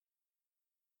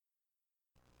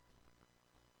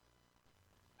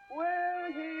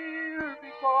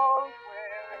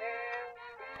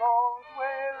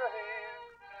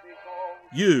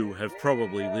You have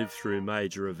probably lived through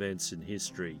major events in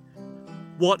history.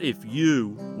 What if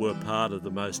you were part of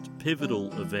the most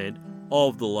pivotal event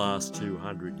of the last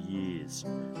 200 years?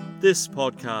 This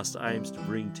podcast aims to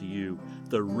bring to you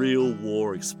the real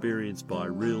war experienced by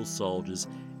real soldiers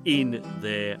in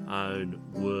their own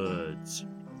words.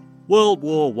 World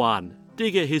War I,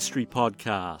 Digger History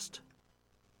Podcast.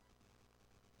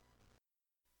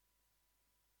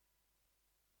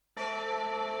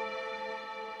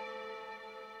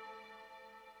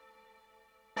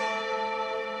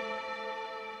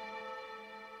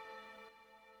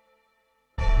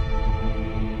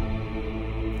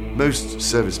 Most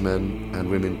servicemen and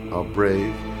women are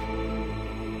brave,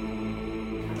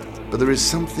 but there is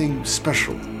something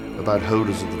special about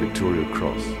holders of the Victoria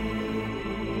Cross.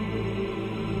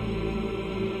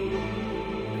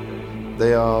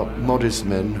 They are modest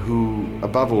men who,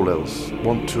 above all else,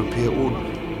 want to appear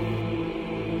ordinary.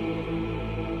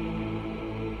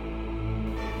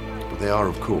 But they are,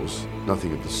 of course,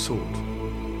 nothing of the sort.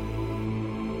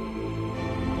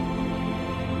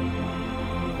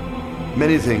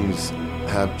 Many things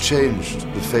have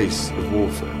changed the face of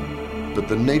warfare, but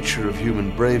the nature of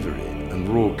human bravery and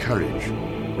raw courage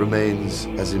remains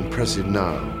as impressive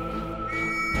now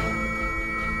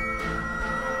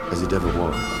as it ever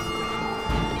was.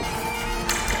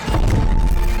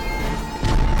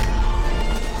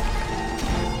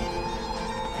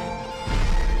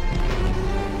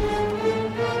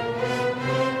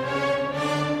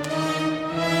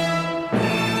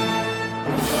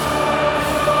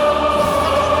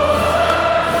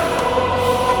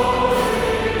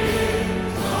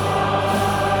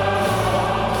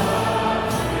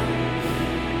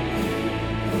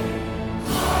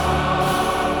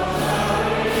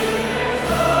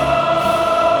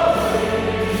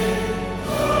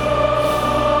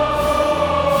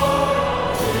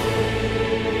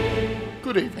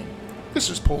 Good evening, this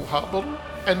is Paul Harbottle,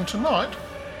 and tonight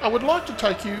I would like to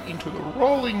take you into the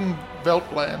rolling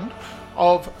veldtland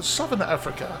of Southern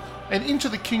Africa and into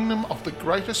the kingdom of the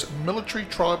greatest military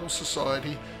tribal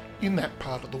society in that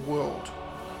part of the world,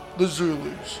 the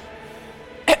Zulus.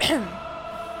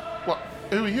 What?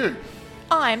 Who are you?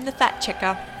 I'm the fact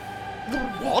checker. The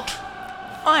what?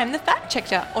 I'm the fact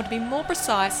checker, or to be more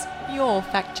precise, your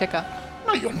fact checker.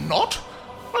 No, you're not.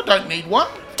 I don't need one.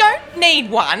 Don't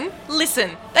need one.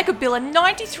 Listen, they could build a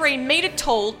 93-metre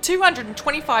tall,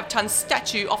 225-tonne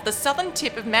statue off the southern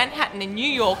tip of Manhattan in New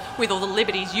York with all the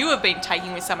liberties you have been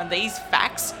taking with some of these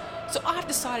facts. So I've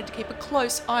decided to keep a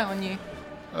close eye on you.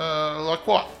 Like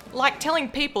what? Like telling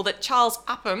people that Charles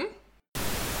Upham...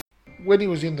 When he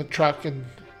was in the truck and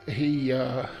he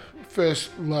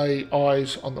first lay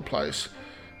eyes on the place,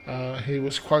 he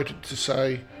was quoted to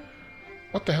say,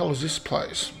 "What the hell is this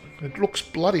place? It looks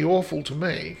bloody awful to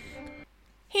me."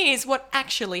 Here's what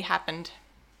actually happened.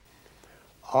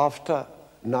 After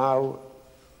now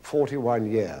 41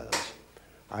 years,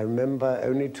 I remember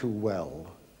only too well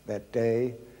that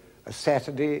day, a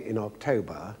Saturday in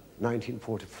October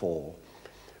 1944,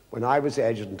 when I was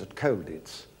agent at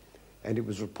Colditz, and it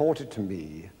was reported to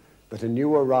me that a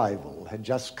new arrival had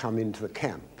just come into the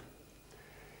camp.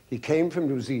 He came from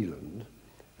New Zealand,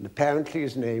 and apparently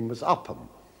his name was Upham.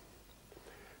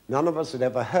 None of us had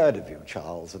ever heard of you,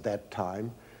 Charles, at that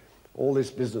time. All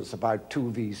this business about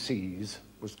 2 VCs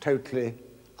was totally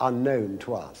unknown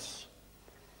to us.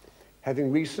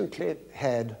 Having recently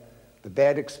had the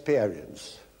bad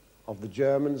experience of the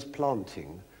Germans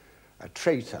planting a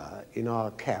traitor in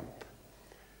our camp,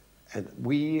 and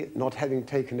we not having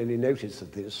taken any notice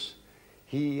of this,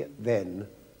 he then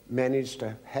managed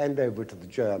to hand over to the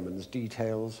Germans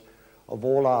details of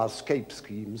all our escape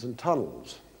schemes and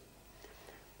tunnels.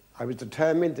 I was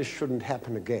determined this shouldn't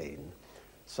happen again,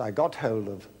 so I got hold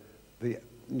of the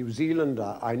New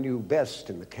Zealander I knew best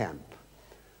in the camp,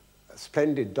 a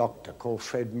splendid doctor called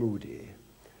Fred Moody,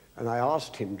 and I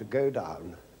asked him to go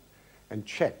down and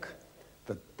check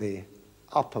that the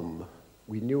Upham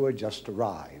we knew had just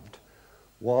arrived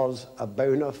was a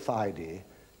bona fide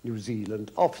New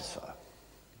Zealand officer.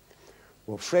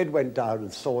 Well, Fred went down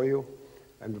and saw you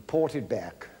and reported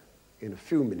back in a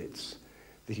few minutes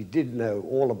that he did know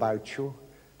all about you,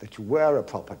 that you were a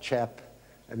proper chap,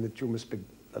 and that you must be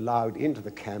allowed into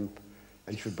the camp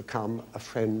and should become a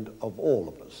friend of all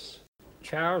of us.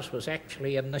 Charles was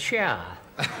actually in the shower,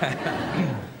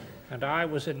 and I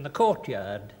was in the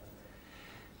courtyard,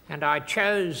 and I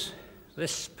chose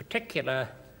this particular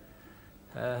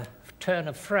turn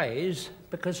of phrase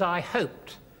because I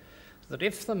hoped that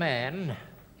if the man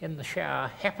in the shower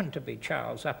happened to be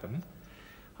Charles Upham,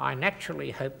 I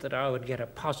naturally hoped that I would get a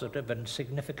positive and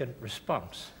significant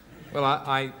response. Well,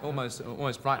 I almost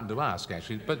frightened to ask,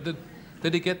 actually, but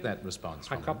did he get that response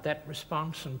from I got that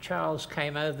response, and Charles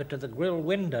came over to the grill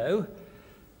window,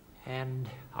 and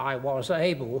I was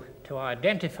able to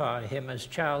identify him as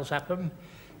Charles Upham,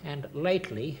 and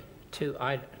lately to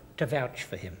vouch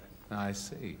for him. I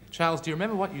see. Charles, do you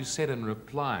remember what you said in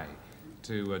reply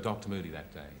to Dr. Moody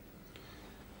that day?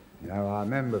 No, I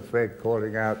remember Fred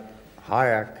calling out,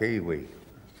 "Hiya, Kiwi,"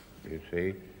 you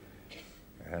see,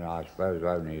 and I suppose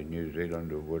only a New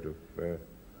Zealander would have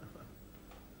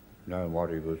known what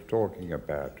he was talking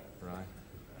about. Right.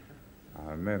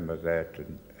 I remember that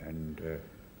and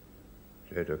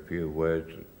said a few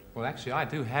words. Well, actually, I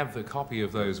do have the copy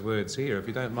of those words here. If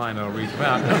you don't mind, I'll read them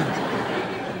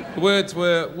out. The words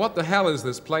were, "What the hell is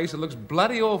this place? It looks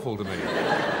bloody awful to me."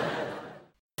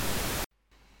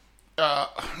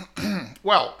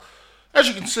 Well, as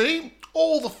you can see,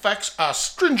 all the facts are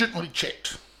stringently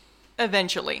checked.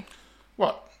 Eventually.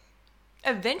 What?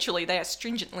 Eventually, they are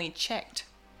stringently checked.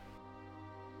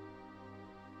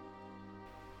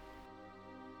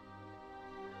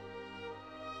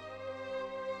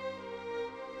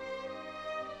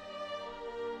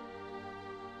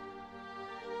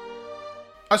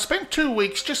 I spent 2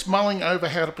 weeks just mulling over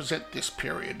how to present this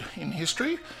period in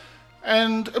history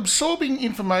and absorbing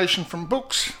information from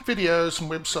books, videos and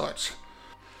websites.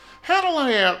 How to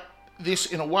lay out this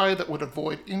in a way that would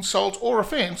avoid insult or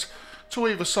offence to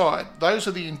either side, those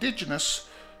of the indigenous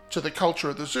to the culture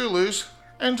of the Zulus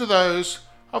and to those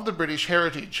of the British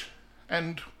heritage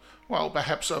and, well,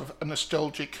 perhaps of a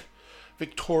nostalgic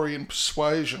Victorian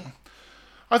persuasion.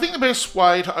 I think the best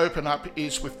way to open up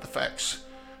is with the facts.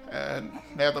 And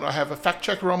now that I have a fact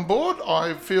checker on board,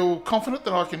 I feel confident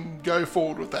that I can go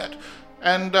forward with that.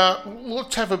 And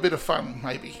let's have a bit of fun,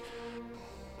 maybe.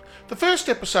 The first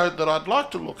episode that I'd like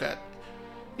to look at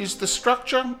is the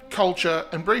structure, culture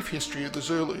and brief history of the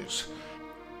Zulus,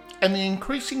 and the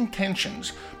increasing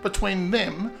tensions between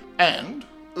them and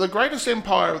the greatest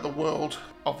empire of the world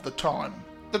of the time.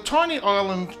 The tiny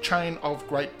island chain of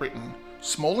Great Britain,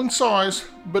 small in size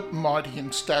but mighty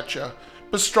in stature,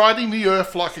 bestriding the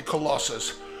earth like a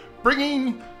colossus,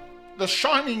 bringing the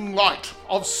shining light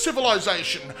of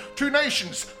civilization to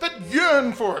nations that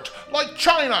yearn for it, like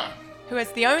China. Who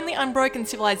has the only unbroken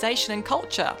civilization and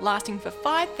culture lasting for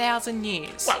 5,000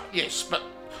 years. Well, yes, but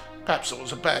perhaps it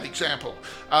was a bad example.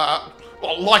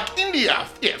 Like India,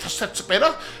 yes, that's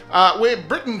better, where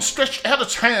Britain stretched out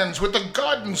its hands with the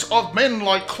guidance of men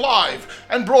like Clive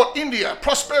and brought India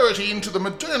prosperity into the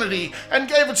modernity and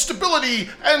gave it stability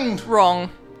and... Wrong.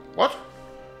 What?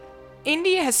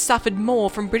 India has suffered more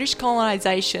from British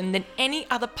colonisation than any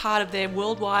other part of their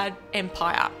worldwide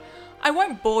empire. I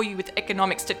won't bore you with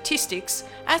economic statistics,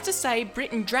 as to say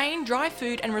Britain drained dry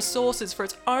food and resources for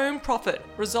its own profit,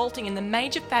 resulting in the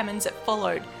major famines that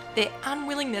followed, their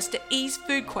unwillingness to ease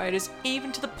food quotas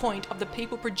even to the point of the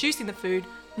people producing the food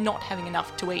not having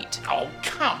enough to eat. Oh,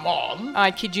 come on!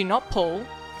 I kid you not, Paul.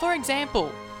 For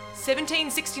example,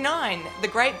 1769, the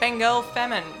Great Bengal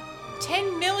Famine.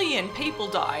 10 million people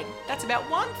died. That's about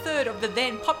 1/3 of the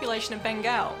then population of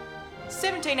Bengal.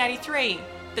 1783,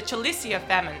 the Chalisia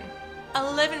Famine.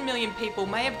 11 million people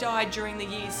may have died during the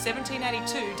years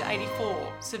 1782 to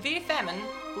 84. Severe famine,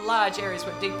 large areas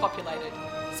were depopulated.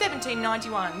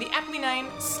 1791, the aptly named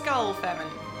Skull Famine.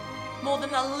 More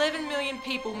than 11 million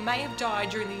people may have died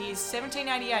during the years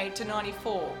 1788 to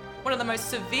 94. One of the most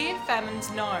severe famines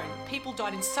known. People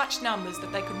died in such numbers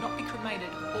that they could not be cremated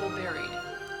or buried.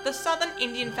 The Southern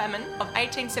Indian Famine of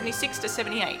 1876 to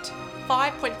 78.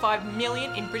 5.5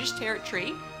 million in British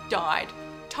territory died.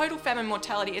 Total famine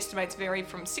mortality estimates vary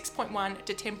from 6.1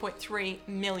 to 10.3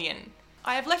 million.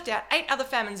 I have left out 8 other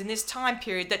famines in this time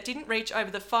period that didn't reach over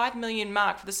the 5 million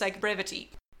mark for the sake of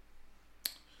brevity.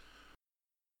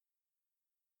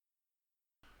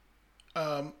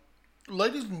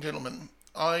 Ladies and gentlemen,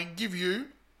 I give you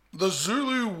the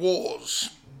Zulu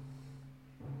Wars.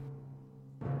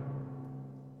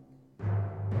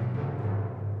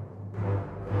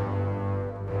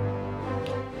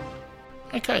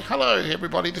 Okay, hello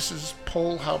everybody, this is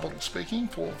Paul Harbottle speaking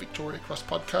for Victoria Cross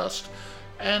Podcast,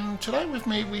 and today with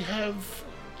me we have,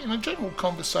 in a general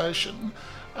conversation,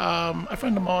 a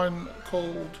friend of mine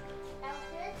called...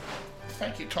 Alfred.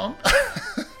 Thank you, Tom.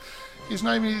 His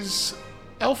name is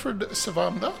Alfred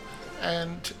Savanda,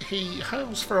 and he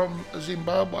hails from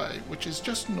Zimbabwe, which is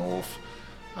just north,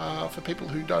 for people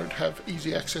who don't have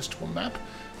easy access to a map,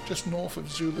 just north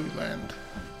of Zululand.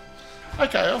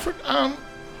 Okay, Alfred,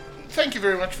 thank you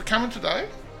very much for coming today.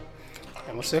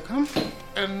 You're most welcome.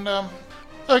 And,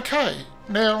 okay,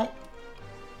 now,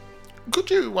 could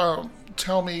you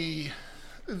tell me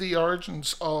the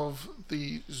origins of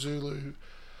the Zulu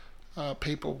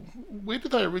people, where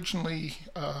did they originally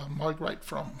migrate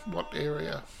from? What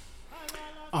area?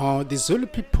 The Zulu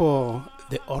people,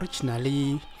 they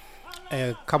originally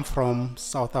come from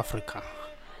South Africa.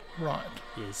 Right.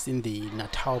 Yes, in the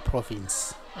Natal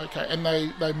province. Okay, and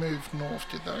they moved north,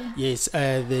 did they? Yes,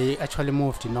 they actually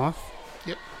moved north.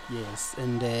 Yep. Yes,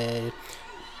 and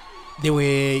they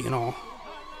were,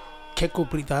 cattle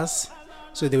breeders.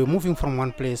 So they were moving from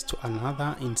one place to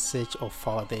another in search of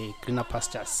the greener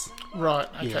pastures. Right,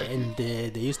 okay. Yeah, and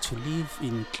they used to live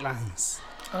in clans.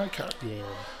 Okay. Yeah.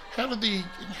 How did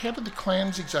the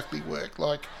clans exactly work?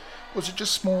 Like, was it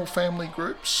just small family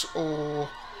groups, or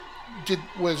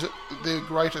was it the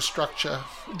greater structure?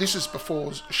 This is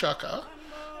before Shaka.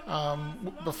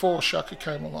 Before Shaka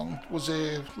came along, was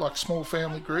there like small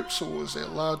family groups, or was there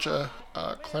larger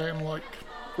clan-like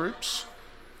groups?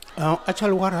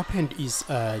 Actually, what happened is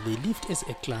they lived as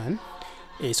a clan,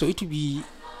 so it would be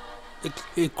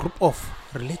a group of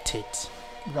related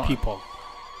people.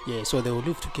 Yeah, so they will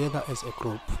live together as a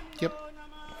group. Yep.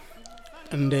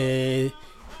 And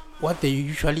what they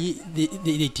usually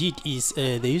they did is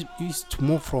they used to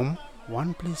move from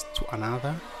one place to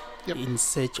another in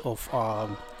search of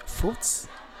fruits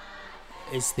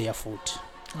as their food.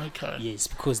 Okay. Yes,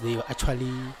 because they were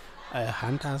actually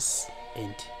hunters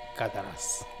and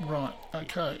gatherers. Right,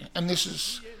 okay. And this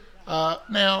is...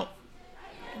 now,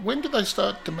 when did they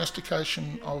start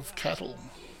domestication of cattle?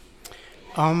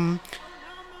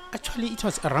 Actually, it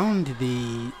was around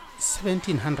the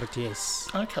 1700 years.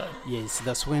 Okay. Yes,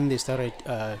 that's when they started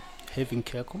having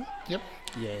cattle. Yep.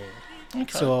 Yeah.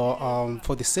 Okay. So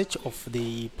for the search of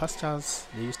the pastures,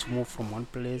 they used to move from one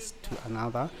place to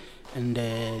another, and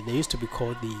they used to be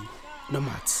called the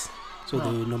nomads. So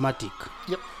they were nomadic.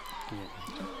 Yep.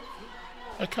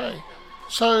 Yeah. Okay.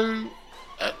 So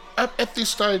at this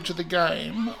stage of the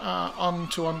game, on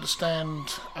to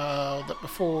understand that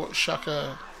before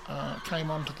Shaka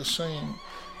came onto the scene,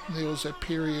 there was a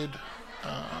period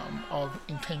of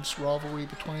intense rivalry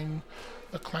between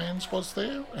the clans, was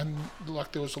there? And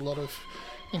like there was a lot of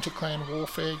inter-clan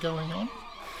warfare going on?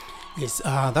 Yes,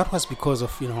 that was because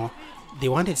of, they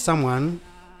wanted someone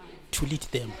to lead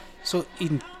them. So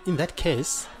in that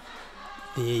case,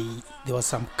 there was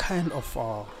some kind of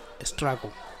a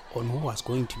struggle on who was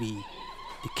going to be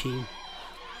the king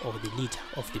or the leader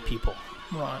of the people.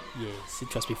 Right. Yes,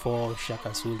 it was before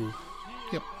Shaka Zulu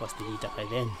was the leader by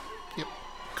then. Yep.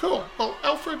 Cool. Well,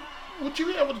 Alfred, would you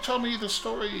be able to tell me the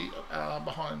story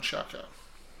behind Shaka?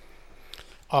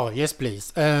 Oh, yes,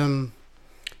 please.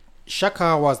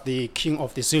 Shaka was the king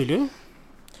of the Zulu.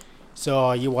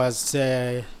 So he was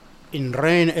in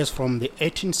reign as from the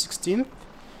 1816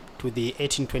 to the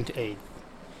 1828.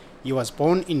 He was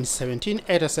born in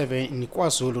 1787 in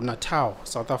KwaZulu Natal,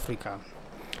 South Africa.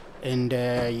 And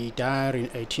he died in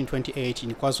 1828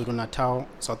 in KwaZulu Natal,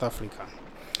 South Africa.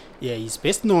 Yeah, he's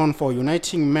best known for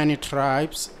uniting many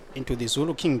tribes into the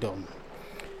Zulu kingdom.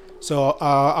 So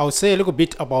I'll say a little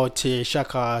bit about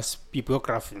Shaka's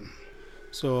bibliography.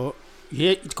 So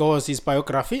here it goes, his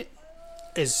biography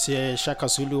as Shaka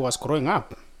Zulu was growing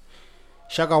up.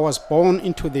 Shaka was born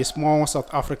into the small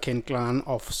South African clan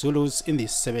of Zulus in the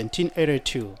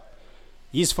 1782.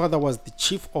 His father was the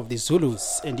chief of the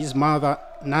Zulus, and his mother,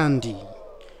 Nandi,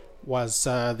 was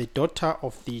the daughter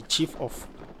of the chief of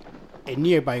a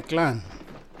nearby clan.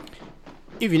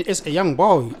 Even as a young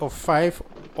boy of 5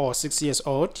 or 6 years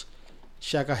old,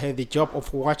 Shaka had the job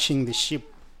of watching the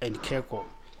sheep and cattle.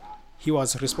 He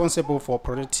was responsible for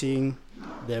protecting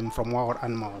them from wild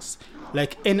animals.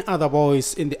 Like any other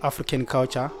boys in the African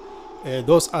culture,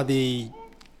 those are the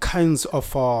kinds of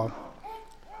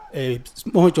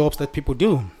small jobs that people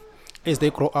do as they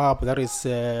grow up. There is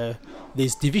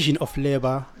this division of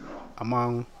labor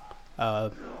among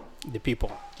the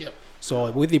people. Yep.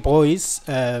 So with the boys,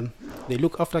 they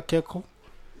look after cattle,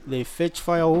 they fetch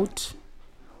firewood,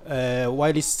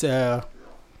 while it's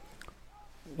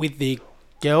with the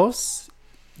girls,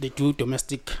 they do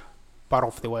domestic part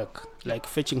of the work, like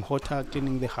fetching water,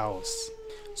 cleaning the house.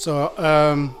 So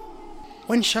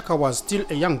when Shaka was still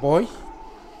a young boy,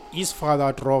 his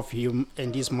father drove him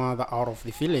and his mother out of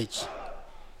the village.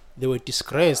 They were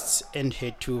disgraced and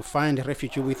had to find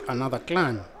refuge with another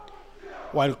clan.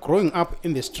 While growing up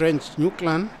in the strange new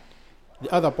clan,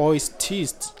 the other boys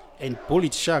teased and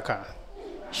bullied Shaka.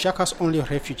 Shaka's only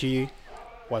refuge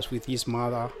was with his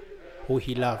mother, who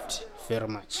he loved very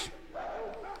much.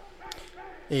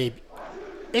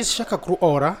 As Shaka grew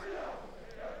older,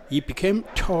 he became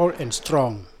tall and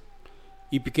strong.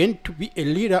 He began to be a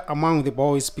leader among the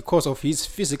boys because of his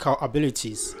physical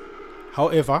abilities.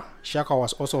 However, Shaka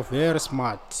was also very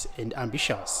smart and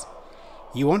ambitious.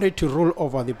 He wanted to rule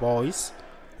over the boys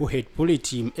who had bullied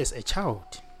him as a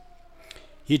child.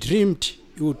 He dreamed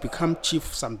he would become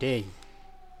chief someday.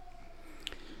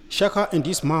 Shaka and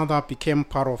his mother became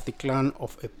part of the clan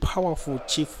of a powerful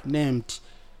chief named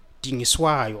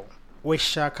Dingiswayo, where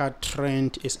Shaka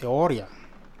trained as a warrior.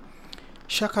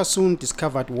 Shaka soon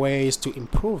discovered ways to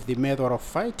improve the method of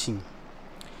fighting.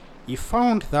 He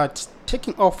found that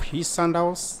taking off his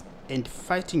sandals and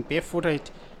fighting barefooted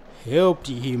helped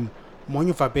him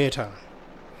maneuver better.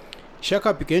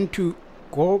 Shaka began to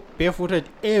go barefooted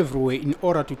everywhere in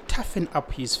order to toughen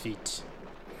up his feet.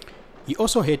 He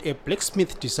also had a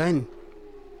blacksmith design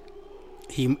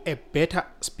him a better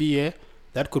spear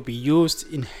that could be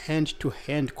used in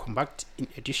hand-to-hand combat in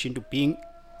addition to being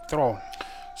thrown.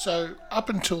 So up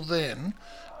until then,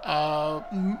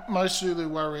 most Zulu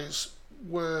warriors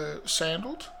were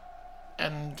sandaled,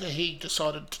 and he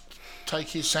decided to take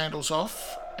his sandals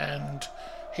off, and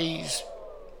he's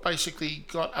basically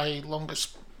got a longer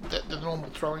the normal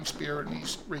throwing spear, and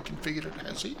he's reconfigured it,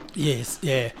 has he? Yes,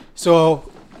 yeah.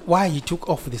 So why he took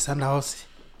off the sandals,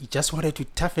 he just wanted to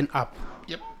toughen up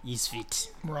his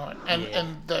feet. Right,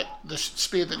 and the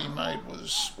spear that he made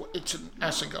it's an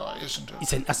assegai, isn't it?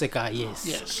 It's an assegai, yes.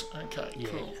 Yes, okay,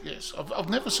 cool, yes. I've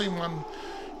never seen one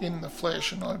in the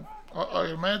flesh, and I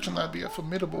imagine they'd be a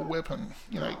formidable weapon,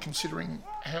 considering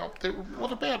how...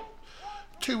 What about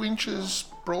 2 inches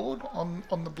broad on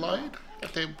the blade?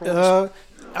 At their broadest?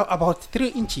 About 3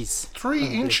 inches. 3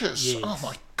 inches? Yes. Oh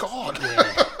my God.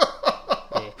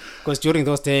 Because during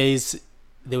those days,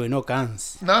 there were no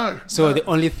guns. No. So the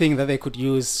only thing that they could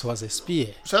use was a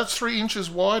spear. So that's 3 inches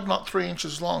wide, not 3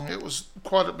 inches long. It was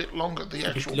quite a bit longer, the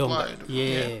actual blade.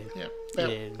 Yeah.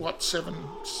 About 6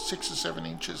 or 7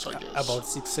 inches, I guess. About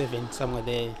 6, 7, somewhere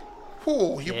there.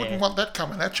 Oh, you wouldn't want that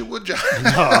coming at you, would you?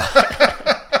 No.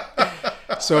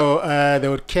 So they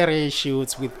would carry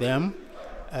shields with them,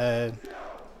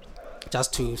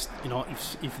 just to,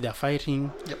 if they're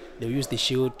fighting, they use the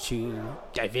shield to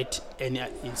divert any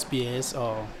spears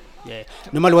or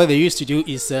Normally, what they used to do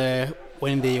is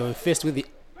when they were faced with the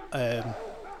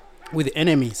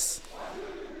enemies,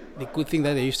 the good thing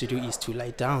that they used to do is to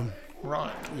lie down.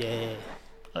 Right. Yeah.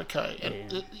 Okay.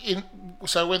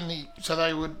 So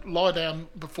they would lie down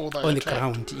before they on attacked. the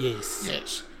ground. Yes.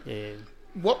 Yes. Yeah.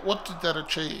 What did that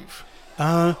achieve?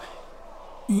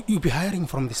 You'd be hiding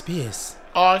from the spears.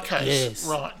 Oh, okay. Yes.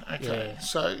 Right. Okay. Yeah.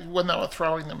 So when they were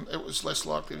throwing them, it was less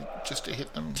likely just to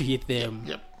hit them. Yep.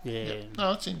 Yeah. Yep.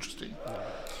 No, that's interesting.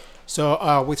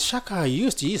 So with Shaka, he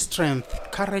used his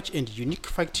strength, courage, and unique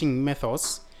fighting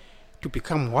methods to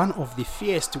become one of the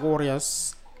fiercest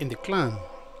warriors in the clan.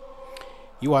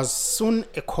 He was soon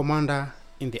a commander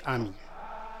in the army.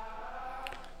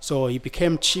 So he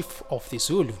became chief of the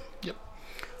Zulu. Yep.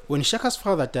 When Shaka's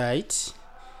father died,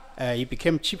 he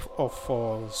became chief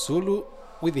of Zulu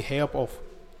with the help of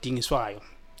Dingiswayo.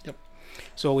 Yep.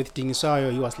 So with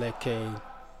Dingiswayo, he was like an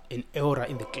elder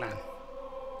in the clan.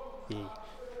 Yeah.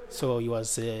 So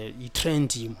he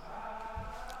trained him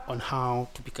on how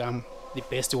to become the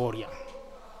best warrior.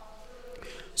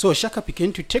 So Shaka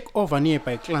began to take over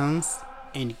nearby clans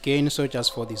and gain soldiers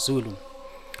for the Zulu.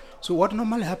 So what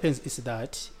normally happens is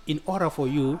that in order for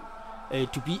you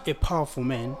to be a powerful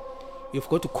man, you've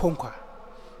got to conquer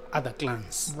other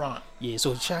clans. Right. Yeah,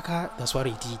 so Shaka, that's what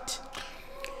he did.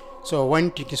 So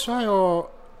when Dingiswayo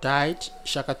died,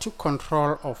 Shaka took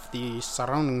control of the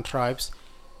surrounding tribes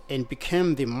and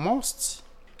became the most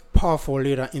powerful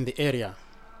leader in the area.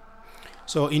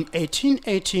 So in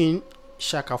 1818,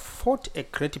 Shaka fought a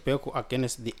great battle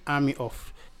against the army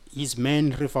of his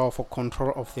main rival for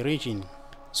control of the region,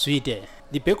 Sweden.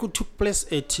 The battle took place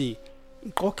at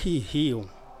Ngoki Hill.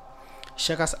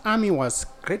 Shaka's army was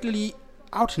greatly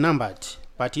outnumbered,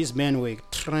 but his men were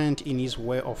trained in his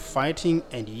way of fighting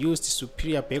and used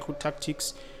superior battle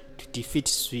tactics to defeat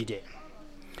Sweden.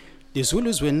 The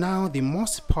Zulus were now the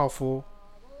most powerful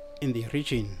in the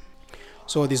region.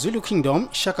 So the Zulu kingdom,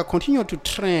 Shaka continued to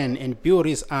train and build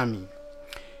his army.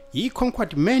 He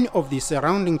conquered many of the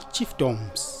surrounding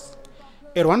chiefdoms.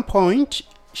 At one point,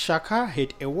 Shaka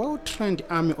had a well-trained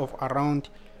army of around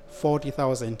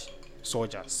 40,000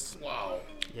 soldiers. Wow.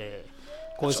 Yeah.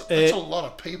 That's a lot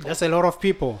of people. That's a lot of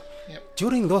people. Yep.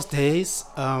 During those days,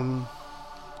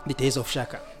 the days of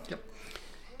Shaka, Yep.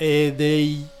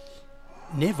 They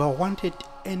never wanted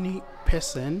any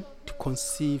person to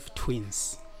conceive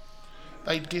twins.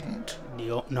 They didn't.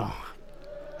 No.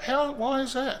 Why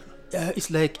is that?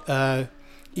 It's like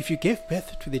if you gave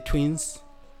birth to the twins,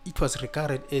 it was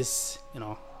regarded as,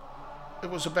 It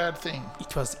was a bad thing.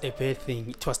 it was a bad thing.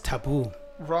 It was taboo.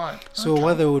 Right. So okay.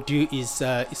 what they would do is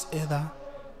either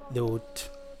they would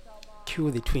kill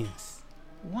the twins.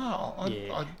 Wow.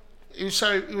 Yeah.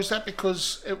 So was that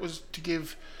because it was to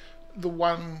give the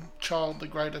one child the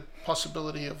greater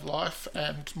possibility of life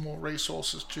and more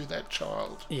resources to that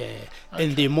child? Yeah. Okay.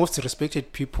 And the most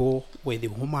respected people were the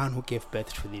woman who gave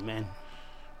birth to the man.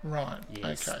 Right.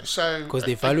 Yes. Okay. So Because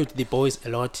they valued the boys a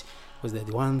lot, because they're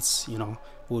the ones, who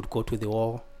would go to the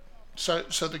war. So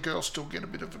the girls still get a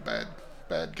bit of a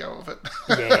bad go of it.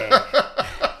 Yeah.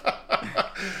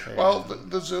 Well,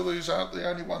 the Zulus aren't the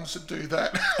only ones that do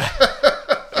that.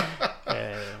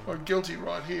 I'm guilty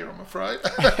right here, I'm afraid.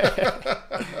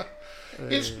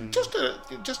 It's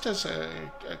just as a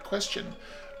question,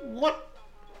 what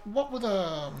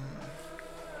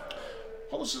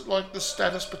was it like the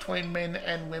status between men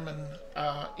and women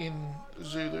in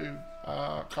Zulu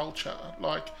culture?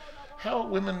 Like, how are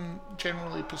women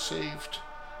generally perceived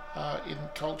in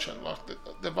culture? Like,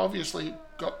 they've obviously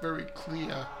got very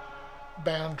clear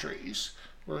boundaries,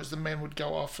 whereas the men would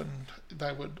go off and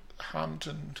they would hunt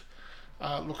and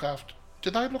look after.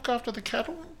 Did they look after the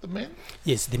cattle, the men?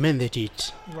 Yes, the men they did.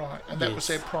 Right, and that was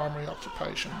their primary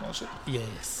occupation, was it?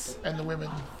 Yes. And the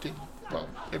women did, well,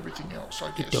 everything else,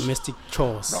 I guess. Domestic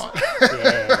chores. Right.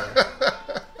 Yeah.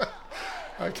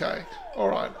 Okay. All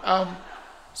right.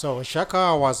 So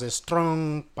Shaka was a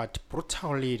strong but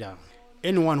brutal leader.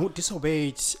 Anyone who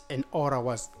disobeyed an order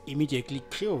was immediately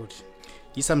killed.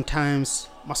 He sometimes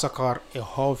massacred a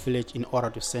whole village in order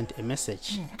to send a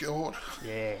message. God.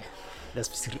 Yeah.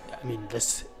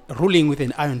 That's ruling with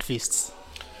an iron fist.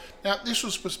 Now, this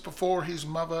was before his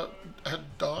mother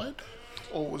had died,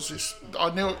 or was this? I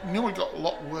knew it got a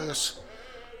lot worse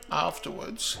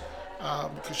afterwards,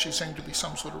 because she seemed to be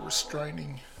some sort of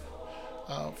restraining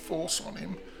force on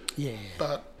him. Yeah.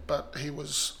 But he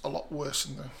was a lot worse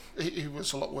he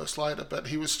was a lot worse later. But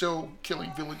he was still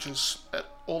killing villagers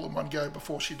all in one go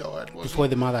before she died. Before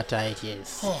the mother died,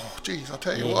 yes. Oh, geez, I'll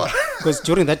tell you what. Because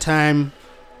during that time,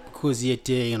 because he had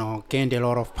gained a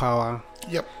lot of power.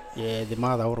 Yep. Yeah, the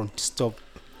mother wouldn't stop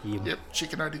him. Yep. She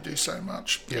can only do so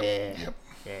much. Yep. Yeah. Yep.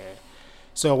 Yeah.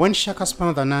 So when Shaka's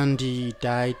mother Nandi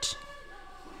died,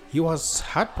 he was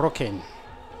heartbroken.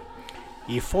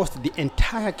 He forced the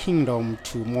entire kingdom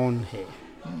to mourn her.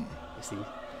 You see,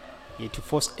 he had to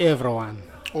force everyone.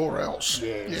 Or else.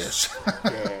 Yes.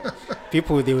 Yeah.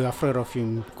 People, they were afraid of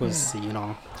him because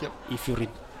Yep.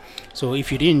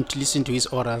 if you didn't listen to his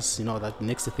orders, that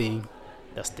next thing,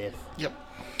 that's death. Yep.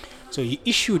 So he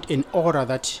issued an order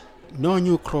that no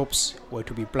new crops were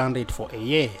to be planted for a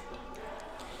year.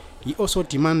 He also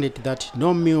demanded that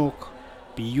no milk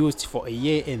be used for a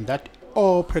year and that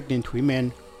all pregnant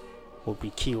women would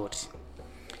be killed.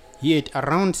 He had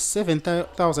around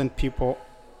 7,000 people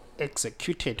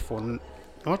executed for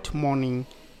not mourning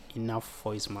enough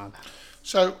for his mother.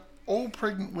 So all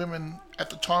pregnant women at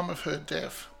the time of her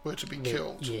death were to be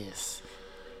killed. Yes.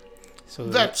 So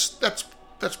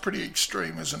That's pretty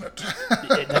extreme, isn't it?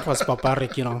 that was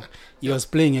barbaric, He was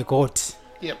playing a god.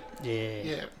 Yep. Yeah.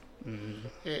 Yeah.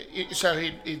 So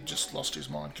he just lost his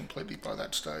mind completely by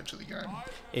that stage of the game.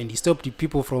 And he stopped the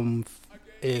people from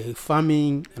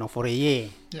farming, for a year.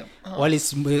 Yeah. While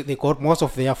they got most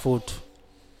of their food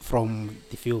from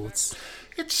the fields.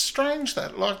 It's strange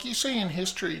that, like you see in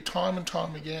history, time and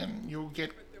time again, you'll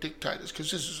get dictators, because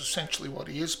this is essentially what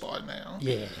he is by now.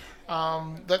 Yeah.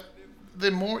 That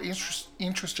they're more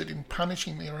interested in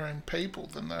punishing their own people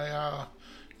than they are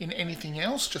in anything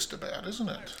else, just about, isn't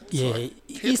it? It's like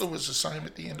Hitler was the same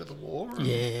at the end of the war.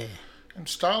 And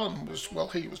Stalin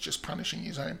he was just punishing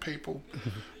his own people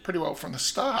pretty well from the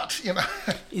start,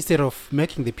 Instead of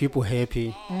making the people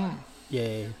happy,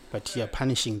 but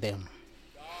punishing them.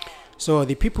 So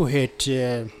the people had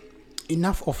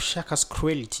enough of Shaka's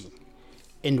cruelty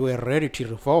and were ready to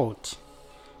revolt.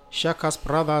 Shaka's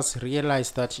brothers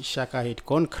realized that Shaka had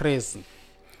gone crazy.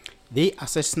 They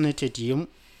assassinated him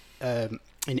in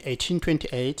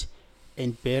 1828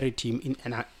 and buried him in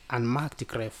an unmarked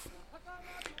grave.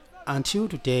 Until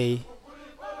today,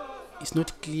 it's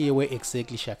not clear where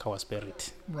exactly Shaka was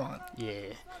buried. Right.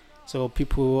 Yeah. So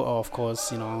people, of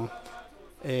course,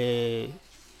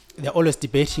 they're always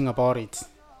debating about it.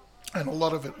 And a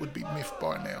lot of it would be myth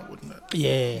by now, wouldn't it?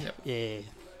 Yeah.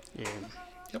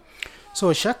 Yep.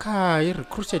 So Shaka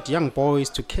recruited young boys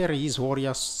to carry his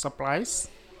warriors' supplies,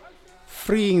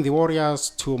 freeing the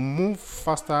warriors to move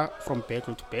faster from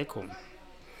battle to battle.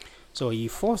 So he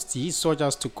forced his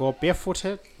soldiers to go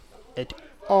barefooted at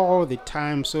all the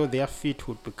time so their feet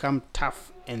would become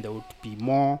tough and they would be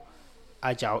more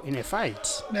agile in a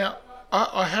fight. Now,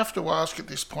 I have to ask at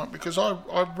this point, because I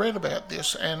read about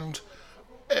this, and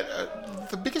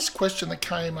The biggest question that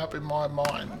came up in my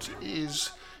mind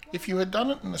is if you had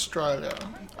done it in Australia,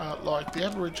 like the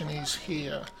Aborigines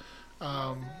here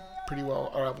pretty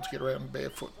well are able to get around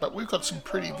barefoot, but we've got some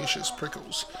pretty vicious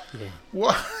prickles. Yeah.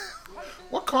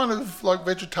 What kind of like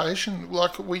vegetation,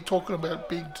 like are we talking about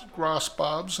big grass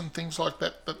barbs and things like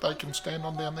that they can stand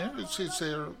on down there? Is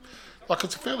there, like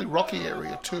it's a fairly rocky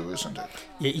area too, isn't it?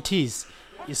 Yeah, it is.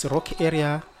 It's a rocky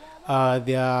area.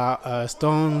 There are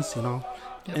stones, you know.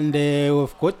 Yep. And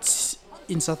we've got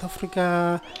in South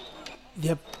Africa,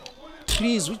 there are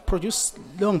trees which produce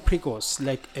long prickles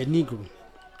like a negro.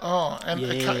 Oh, and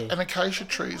Yeah. and acacia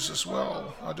trees as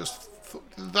well. I just thought,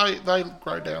 they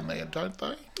grow down there, don't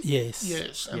they? Yes.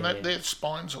 Yes, and Yeah. their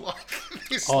spines are like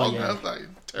this Oh, long, yeah. aren't they?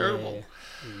 Terrible.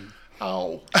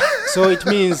 Oh. So it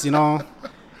means, you know,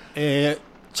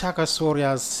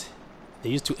 Chakasaurians, they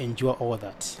used to endure all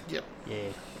that. Yep.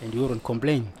 Yeah, and you wouldn't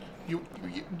complain.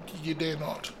 You dare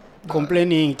not. No.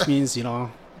 Complaining, it means, you know,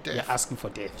 Death. you're asking for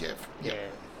death. Yep. Yep.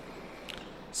 Yeah.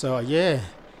 So, yeah,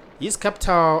 his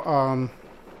capital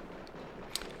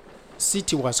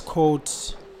city was called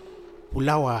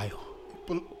Bulawayo.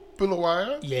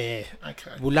 Bulawayo? Yeah.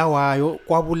 Okay. Bulawayo,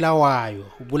 kwa Bulawayo.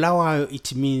 Bulawayo,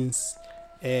 it means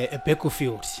a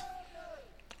battlefield.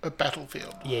 A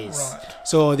battlefield. Yes. Right.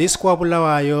 So this kwa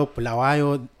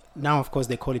Bulawayo, now of course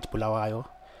they call it Bulawayo,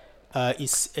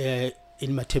 is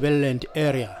in Matabeleland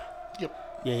area.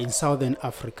 Yep. Yeah, in southern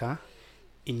Africa,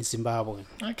 in Zimbabwe.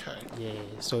 Okay. Yeah,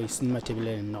 so it's in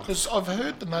Matabeleland North. Because I've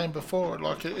heard the name before.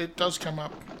 Like it does come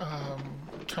up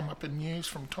in news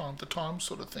from time to time,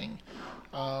 sort of thing.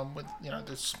 With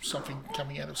there's something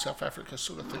coming out of South Africa,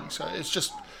 sort of thing. So it's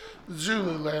just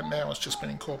Zululand now has just been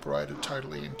incorporated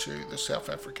totally into the South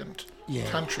African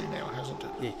country now, hasn't it?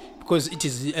 Yeah, because it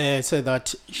is said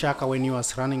that Shaka, when he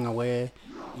was running away,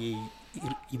 he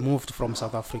moved from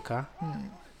South Africa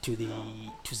to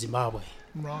Zimbabwe.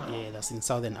 Right. Yeah, that's in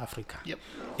southern Africa. Yep.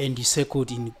 And he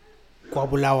settled in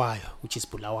Bulawayo, which is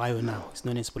Bulawayo now. It's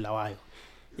known as Bulawayo.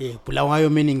 Yeah, Bulawayo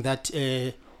meaning that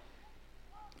they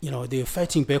were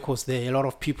fighting battles there. A lot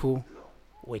of people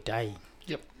were dying.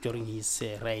 Yep. During his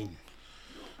reign.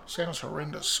 Sounds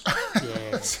horrendous.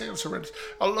 Yeah. Sounds horrendous.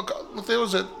 Oh, look, there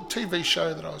was a TV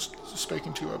show that I was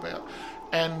speaking to you about,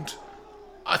 and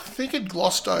I think it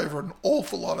glossed over an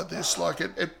awful lot of this. Like,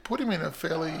 it put him in a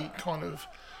fairly kind of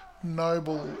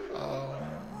noble...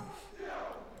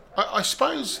 I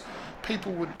suppose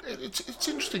people would... It's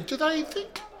interesting. Do they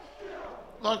think...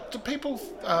 Like, do people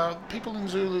in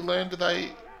Zululand, do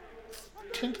they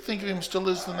tend to think of him still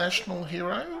as the national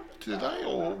hero? Do they?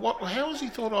 Or what? How is he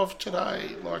thought of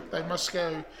today? Like, they must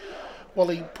go, well,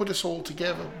 he put us all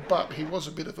together, but he was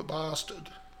a bit of a bastard.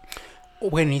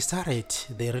 When he started,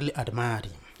 they really admired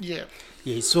him. Yeah.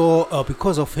 Yeah, so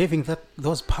because of having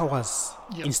those powers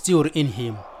instilled in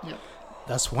him,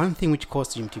 that's one thing which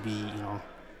caused him to be,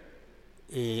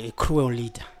 a cruel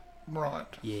leader. Right.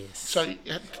 Yes. So he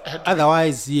had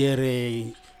otherwise, he had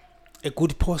a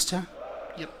good posture.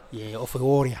 Yep. Yeah, of a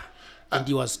warrior, and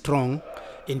he was strong,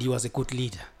 and he was a good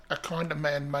leader. A kind of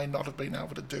man may not have been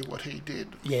able to do what he did.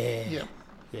 Yeah. Yeah.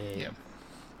 Yeah. Yeah.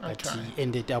 But Okay. he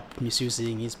ended up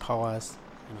misusing his powers.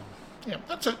 Yeah,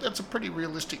 that's a pretty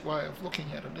realistic way of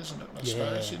looking at it, isn't it? I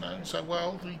suppose, So,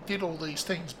 well, he did all these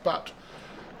things, but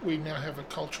we now have a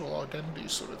cultural identity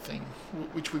sort of thing,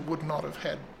 which we would not have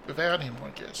had without him, I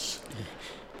guess. Yeah.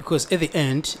 Because at the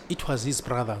end, it was his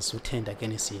brothers who turned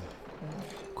against him,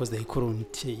 because they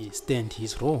couldn't stand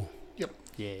his rule. Yep.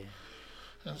 Yeah.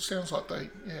 And it sounds like they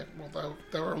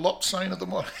were a lot saner than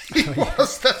what he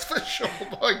was, that's for sure.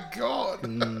 My God.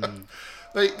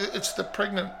 It's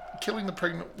killing the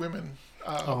pregnant women.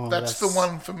 That's the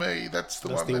one for me. That's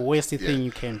the worst thing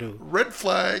you can do. Red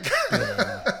flag.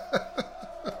 Yeah.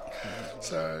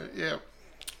 So, yeah.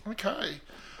 Okay.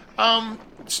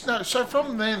 So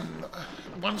from then,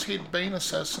 once he'd been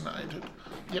assassinated,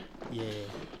 yep. Yeah.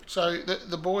 So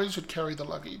the boys would carry the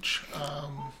luggage.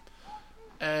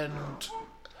 And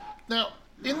now,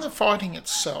 in the fighting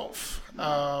itself,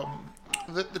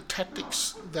 the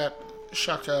tactics that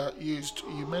Shaka used,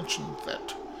 you mentioned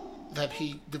that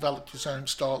he developed his own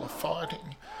style of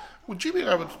fighting. Would you be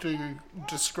able to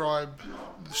describe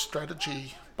the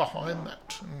strategy behind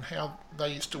that and how they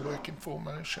used to work in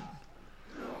formation?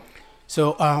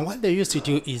 So what they used to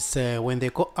do is when they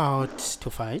go out to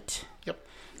fight,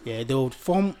 they would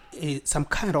form some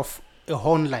kind of a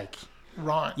horn-like.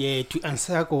 Right. Yeah, to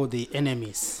encircle the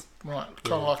enemies. Right,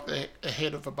 kind of like the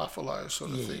head of a buffalo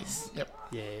sort of thing. Yep.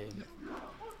 Yeah. Yep.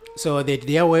 So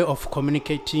their way of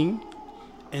communicating,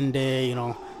 and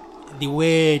the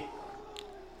way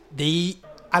they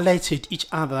alerted each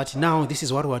other that now this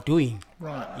is what we're doing.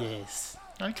 Right. Yes.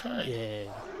 Okay.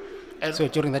 Yeah. And So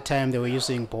during that time, they were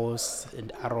using bows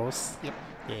and arrows. Yep.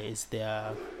 Yes, they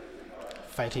are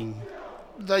fighting.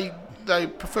 they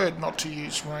preferred not to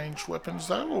use ranged weapons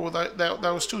though, or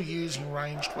they were still using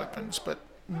ranged weapons, but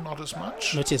not as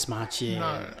much. Not as much, yeah.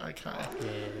 No. Okay.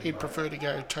 Yeah. He'd prefer to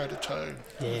go toe to toe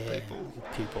with people.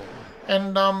 People.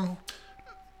 And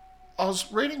I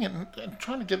was reading it and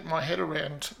trying to get my head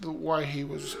around the way he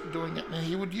was doing it. And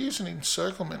he would use an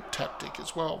encirclement tactic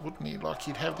as well, wouldn't he? Like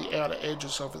he'd have the outer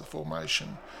edges of the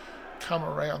formation come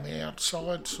around the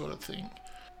outside sort of thing.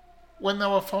 When they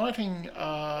were fighting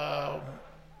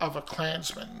other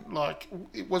clansmen, like,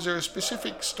 was there a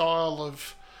specific style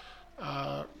of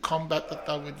combat that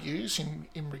they would use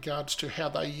in regards to how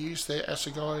they used their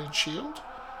assegai and shield?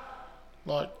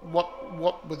 Like,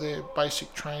 what were their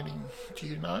basic training? Do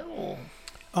you know?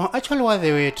 Or Actually, what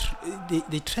they were,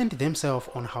 they trained themselves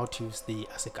on how to use the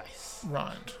assegais.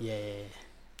 right? Yeah,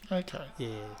 Okay. yeah.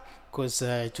 Because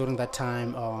during that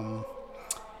time,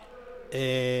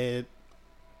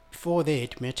 before they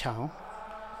had metal,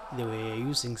 they were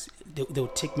using. They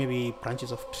would take maybe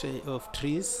branches of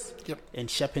trees. Yep. And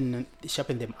sharpen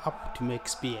them up to make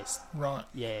spears. Right.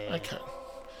 Yeah. Okay.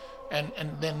 And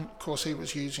then of course he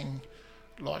was using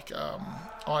like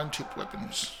iron tipped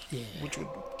weapons, Yeah. which would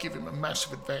give him a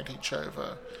massive advantage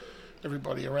over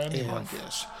everybody around him, I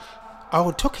guess. I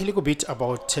will talk a little bit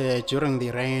about during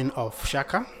the reign of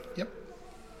Shaka. Yep.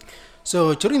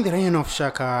 So during the reign of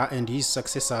Shaka and his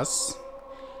successors,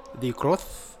 the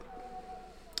growth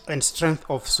and strength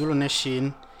of Zulu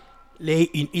nation lay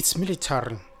in its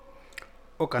military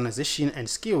organization and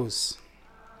skills.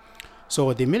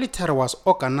 So the military was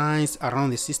organized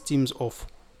around the systems of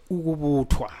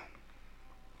ukubutwa.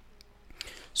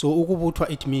 So ukubutwa,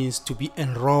 it means to be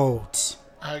enrolled.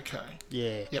 Okay.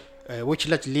 Yeah. Yep. Which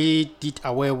largely did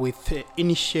away with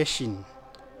initiation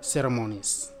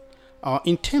ceremonies.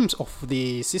 In terms of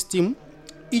the system,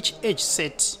 each age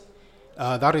set,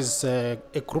 that is a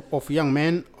group of young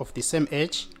men of the same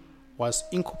age, was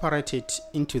incorporated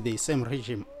into the same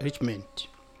regiment.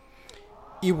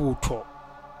 Ibuto,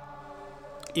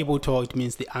 it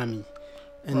means the army.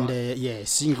 And Right.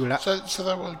 singular. So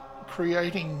they were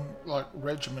creating like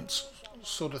regiments,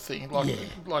 sort of thing, like Yeah.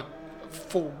 like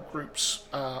full groups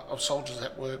of soldiers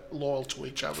that were loyal to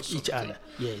each other. Sort Each of other,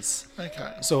 yes. Thing.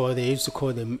 Okay. So they used to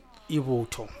call them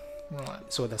Ibuto.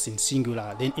 Right. So that's in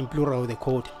singular. Then in plural, they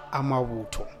called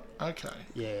Amabuto. Okay.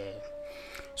 Yeah.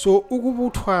 So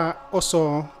Ukubutwa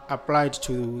also applied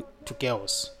to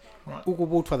girls. Right.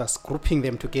 Ukubutwa, that's grouping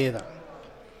them together.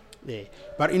 Yeah.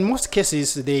 But in most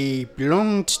cases, they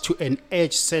belonged to an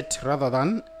age set rather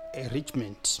than a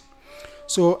regiment.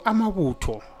 So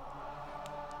Amabuto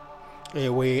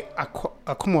were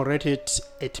accommodated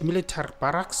at military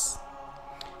barracks.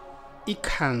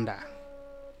 Ikanda,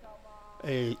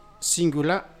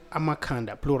 singular,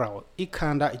 Amakanda, plural.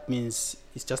 Ikanda, it means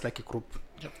it's just like a group.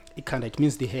 Yep. Ikanda, it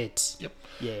means the head. Yep.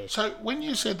 Yeah. So when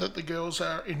you said that the girls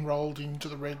are enrolled into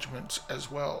the regiments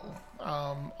as well,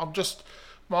 I'm just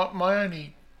my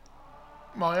only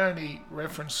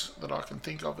reference that I can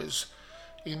think of is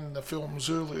in the film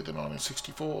Zulu, the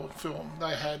 1964 film.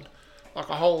 They had like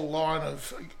a whole line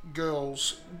of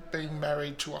girls being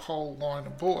married to a whole line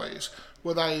of boys.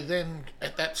 Were they then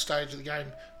at that stage of the game,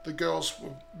 the girls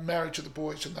were married to the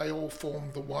boys and they all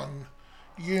formed the one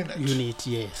unit? Unit,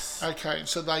 yes. Okay,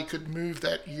 so they could move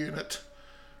that unit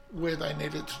where they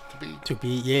needed to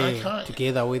be. Okay.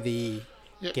 Together with the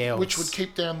girls. Which would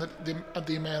keep down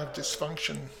the amount of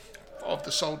dysfunction of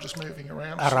the soldiers moving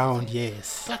around.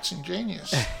 Yes. That's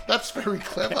ingenious. That's very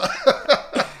clever.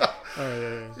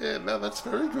 Yeah, no, that's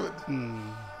very good.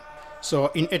 So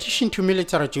in addition to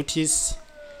military duties,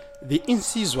 the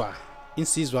insizwa,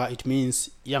 it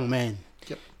means young men.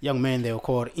 Yep. Young men, they were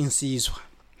called insizwa.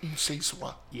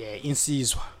 Insizwa. Yeah,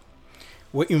 insizwa.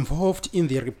 Were involved in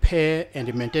the repair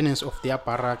and maintenance of their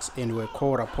barracks and were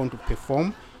called upon to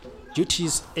perform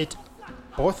duties at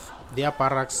both their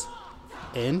barracks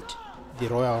and the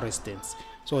royal residence.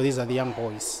 So these are the young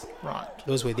boys. Right.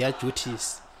 Those were their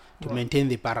duties to maintain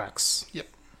the barracks. Yep.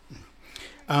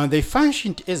 They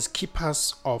functioned as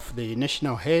keepers of the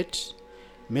national head,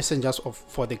 messengers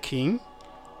for the king,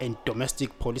 and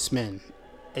domestic policemen,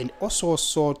 and also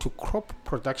saw to crop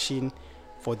production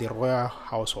for the royal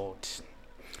household.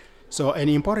 So an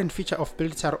important feature of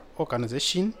military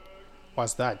organization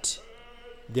was that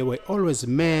there were always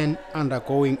men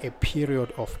undergoing a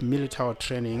period of military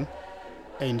training,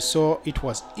 and so it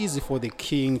was easy for the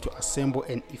king to assemble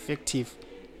an effective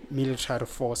military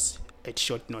force at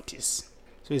short notice.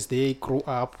 So as they grew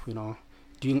up,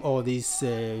 doing all these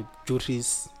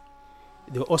duties,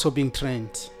 they were also being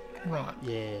trained. Right.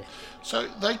 Yeah. So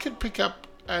they could pick up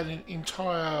an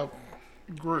entire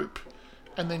group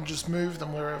and then just move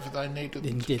them wherever they needed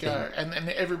them to go. And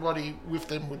everybody with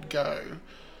them would go,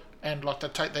 and like they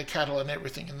take their cattle and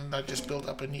everything, and then they just build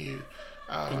up a new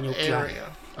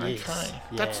area. Okay.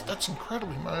 Yes. That's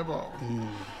incredibly mobile.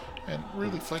 And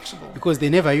really flexible. Because they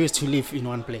never used to live in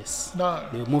one place. No.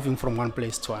 They were moving from one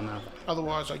place to another.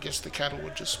 Otherwise, I guess the cattle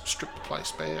would just strip the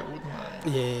place bare, wouldn't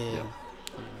they? Yeah.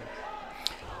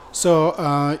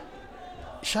 So,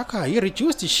 Shaka, he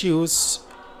reduced the shields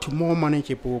to more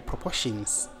manageable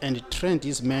proportions and trained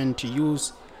his men to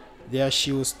use their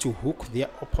shields to hook their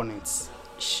opponent's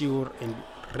shield and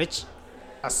reach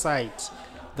aside,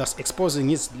 thus exposing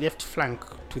his left flank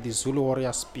to the Zulu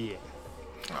warrior spear.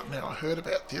 Oh, now I heard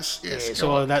about this. Yes. Yeah,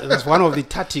 so that was one of the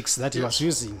tactics that he was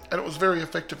using. And it was very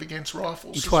effective against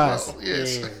rifles it as was, well.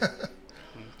 Yes. Yeah.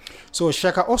 So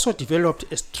Shaka also developed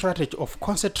a strategy of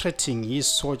concentrating his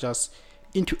soldiers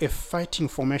into a fighting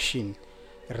formation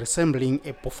resembling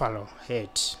a buffalo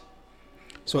head.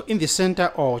 So in the center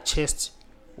or chest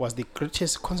was the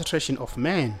greatest concentration of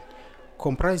men,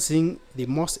 comprising the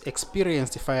most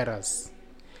experienced fighters.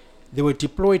 They were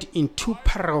deployed in two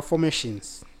parallel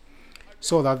formations,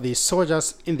 so that the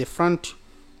soldiers in the front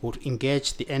would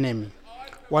engage the enemy,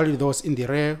 while those in the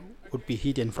rear would be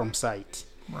hidden from sight.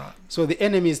 Right. So the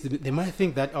enemies, they might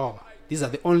think that, these are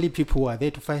the only people who are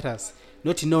there to fight us,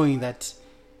 not knowing that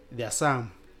there are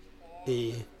some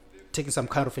taking some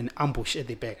kind of an ambush at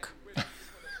the back.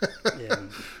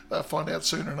 They'll find out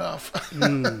soon enough.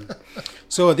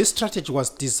 So this strategy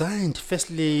was designed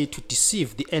firstly to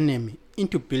deceive the enemy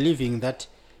into believing that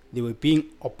they were being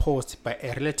opposed by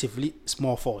a relatively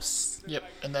small force. Yep,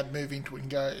 and they'd move in to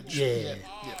engage. Yeah.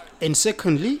 And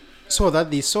secondly, so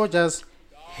that the soldiers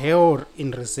held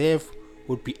in reserve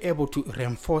would be able to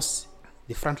reinforce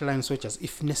the frontline soldiers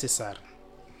if necessary.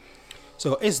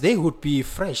 So as they would be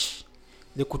fresh,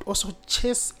 they could also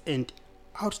chase and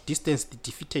outdistance the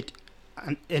defeated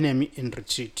enemy in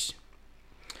retreat.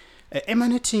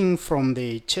 Emanating from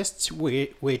the chest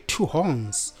were two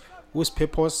horns, whose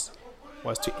purpose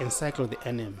was to encircle the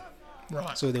enemy.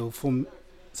 Right. So they would form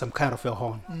some kind of a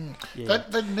horn.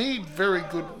 They need very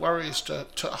good warriors to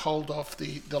hold off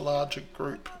the larger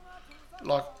group,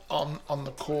 like on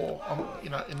the core,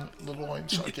 in the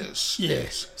loins, I guess.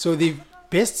 Yes. So the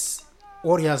best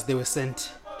warriors, they were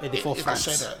sent at the forefront. At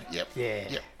the center. Yep.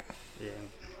 Yeah.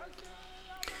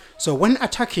 So when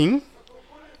attacking,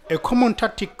 a common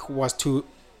tactic was to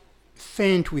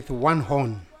feint with one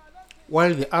horn,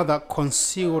 while the other,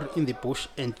 concealed in the bush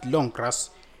and long grass,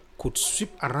 could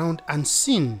sweep around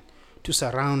unseen to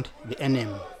surround the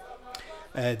enemy.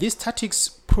 These tactics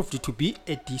proved to be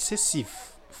a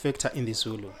decisive factor in the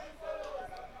Zulu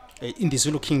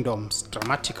kingdom's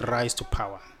dramatic rise to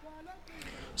power.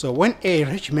 So when a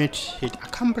regiment had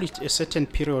accomplished a certain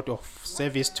period of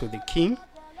service to the king,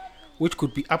 which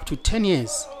could be up to 10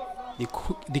 years,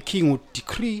 the king would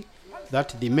decree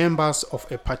that the members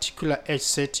of a particular age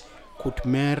set could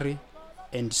marry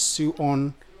and sew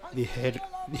on the head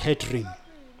ring.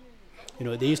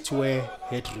 They used to wear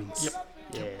head rings.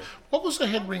 Yep. What was the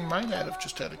head ring made out of,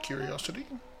 just out of curiosity?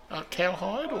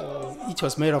 Cowhide or? It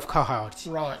was made of cowhide.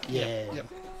 Right. Yeah. Yep.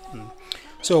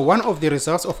 So one of the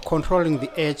results of controlling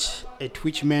the age at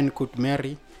which men could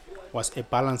marry was a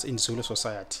balance in Zulu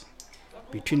society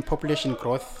between population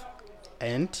growth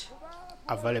and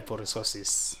available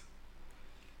resources.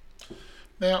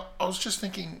 Now, I was just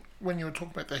thinking when you were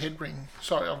talking about the head ring.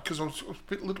 Sorry, because I was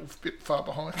a little bit far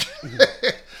behind.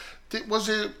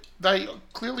 They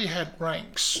clearly had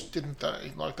ranks, didn't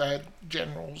they? Like they had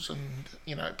generals and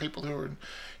people who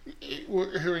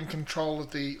were in control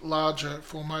of the larger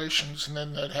formations, and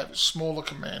then they'd have smaller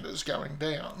commanders going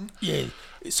down. Yeah.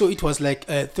 So it was like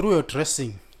through your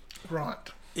dressing, right?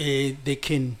 They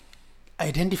can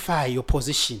identify your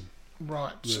position.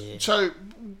 Right. Yeah. So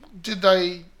did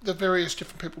the various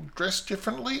different people dress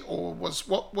differently, or was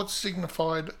what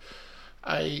signified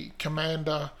a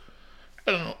commander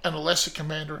and a lesser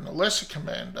commander and a lesser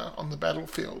commander on the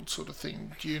battlefield, sort of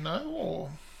thing? Do you know,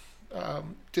 or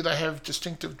do they have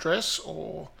distinctive dress,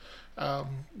 or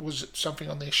was it something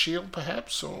on their shield,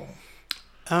 perhaps, or?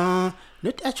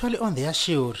 Not actually on their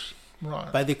shield,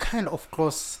 right? But the kind of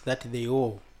clothes that they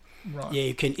wore. Right. Yeah,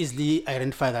 you can easily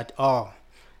identify that.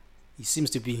 He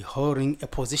seems to be holding a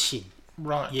position.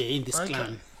 Right. Yeah, in this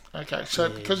clan. Okay, so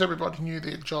because everybody knew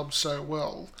their job so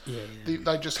well,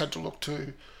 they just had to look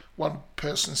to one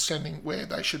person standing where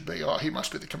they should be. He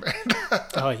must be the commander.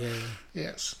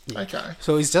 Yes. Yeah. Okay.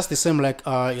 So it's just the same, like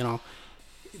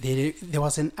there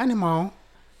was an animal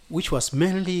which was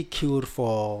mainly killed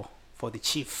for the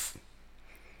chief.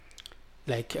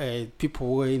 Like people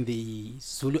who were in the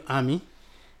Zulu army,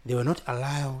 they were not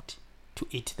allowed to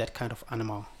eat that kind of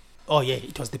animal. Oh yeah,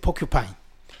 it was the porcupine.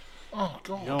 Oh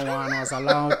God! No one was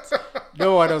allowed.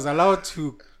 No one was allowed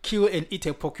to kill and eat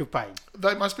a porcupine.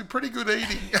 They must be pretty good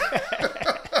eating.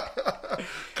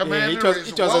 Commander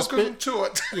it was welcome to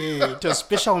it. Yeah, it was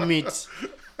special meat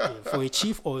for a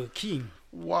chief or a king.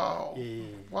 Wow. Yeah.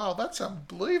 Wow, that's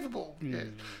unbelievable. Yeah.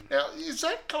 Now, is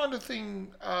that kind of thing,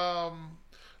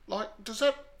 does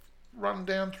that run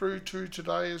down through to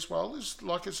today as well? Is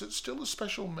it still a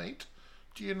special meat?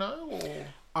 Do you know?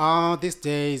 Or These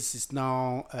days it's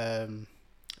now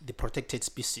the protected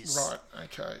species. Right,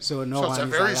 okay. So no one it's a is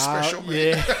very allowed. special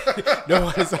meat. Yeah, no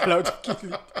one is allowed to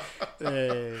kill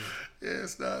it.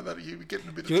 Yes, no, that you were getting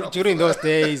a bit of trouble. During those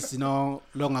days, long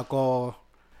ago,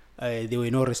 there were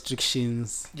no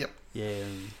restrictions. Yep. Yeah,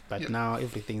 but now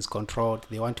everything's controlled.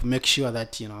 They want to make sure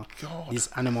that God. these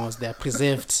animals, they are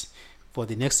preserved for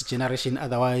the next generation.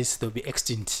 Otherwise, they'll be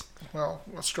extinct. Well,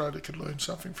 Australia could learn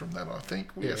something from that, I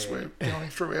think. Yes, we're going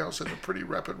through ours at a pretty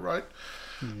rapid rate.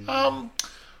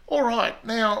 All right,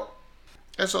 now,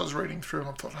 as I was reading through,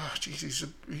 I thought, geez,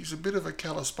 he's a bit of a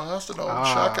callous bastard, old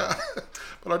Shaka.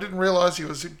 But I didn't realise he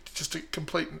was just a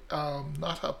complete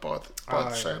nutter by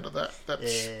the sound of that.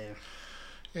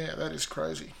 Yeah, that is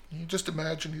crazy. You just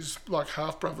imagine his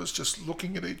half-brothers just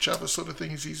looking at each other sort of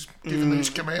thing as he's giving these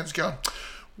commands going,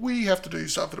 we have to do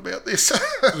something about this.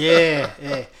 Yeah.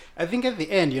 I think at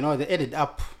the end, they ended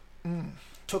up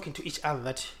talking to each other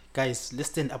that, guys, let's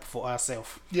stand up for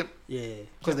ourselves. Yep. Yeah,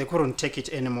 because they couldn't take it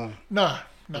anymore. No.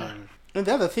 And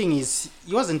the other thing is,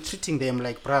 he wasn't treating them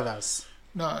like brothers.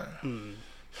 No.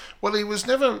 Well, he was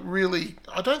never really,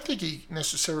 I don't think he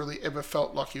necessarily ever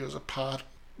felt like he was a part,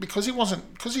 because he was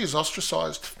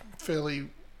ostracised fairly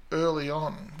early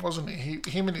on, wasn't he?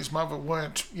 Him and his mother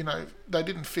weren't, they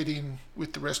didn't fit in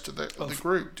with the rest of the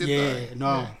group, did they? Yeah,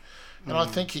 no. Yeah. And I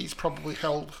think he's probably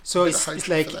held so a bit of it's hatred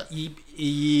like for that.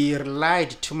 he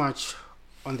relied too much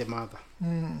on the mother.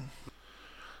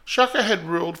 Shaka had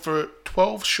ruled for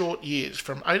 12 short years,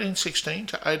 from 1816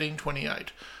 to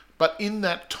 1828, but in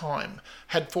that time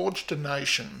had forged a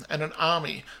nation and an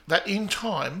army that in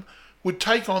time would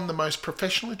take on the most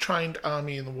professionally trained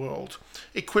army in the world,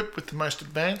 equipped with the most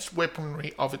advanced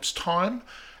weaponry of its time,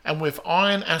 and with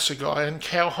iron assegai and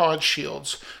cowhide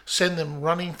shields, send them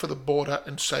running for the border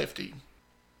and safety.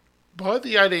 By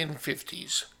the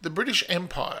 1850s, the British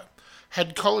Empire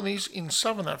had colonies in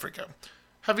southern Africa,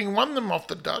 having won them off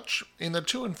the Dutch in the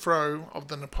to and fro of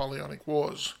the Napoleonic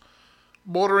Wars.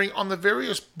 Bordering on the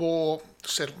various Boer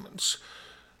settlements,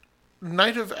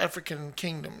 native African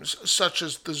kingdoms such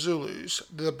as the Zulus,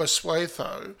 the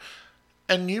Baswatho,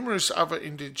 and numerous other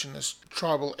indigenous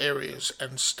tribal areas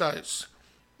and states.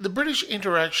 The British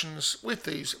interactions with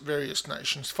these various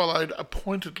nations followed a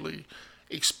pointedly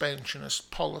expansionist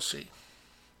policy.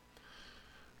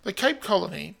 The Cape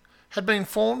Colony had been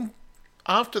formed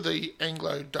after the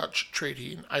Anglo-Dutch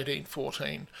Treaty in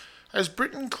 1814, as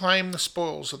Britain claimed the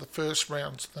spoils of the first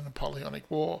rounds of the Napoleonic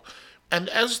War, and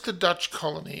as the Dutch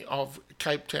colony of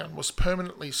Cape Town was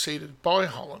permanently ceded by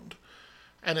Holland,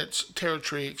 and its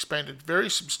territory expanded very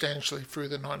substantially through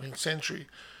the 19th century,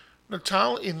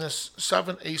 Natal in this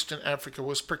southern eastern Africa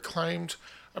was proclaimed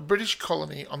a British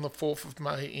colony on the 4th of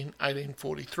May in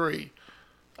 1843,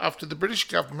 after the British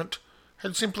government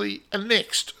had simply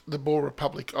annexed the Boer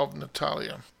Republic of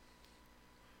Natalia.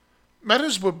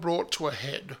 Matters were brought to a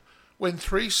head when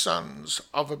 3 sons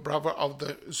of a brother of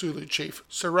the Zulu chief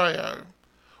Serayo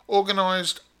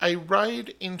organised a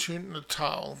raid into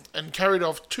Natal and carried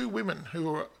off 2 women who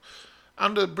were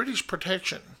under British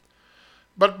protection.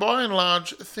 But by and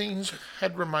large, things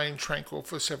had remained tranquil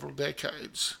for several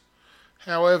decades.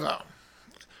 However,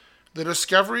 the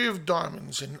discovery of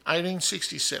diamonds in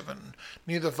 1867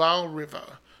 near the Vaal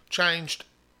River changed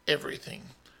everything.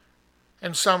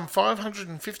 And some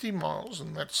 550 miles,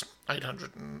 and that's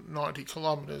 890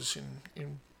 kilometres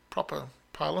in proper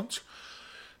parlance,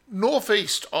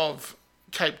 northeast of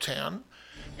Cape Town,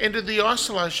 ended the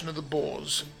isolation of the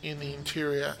Boers in the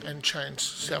interior and changed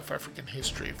South African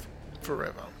history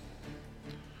forever.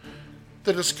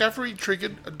 The discovery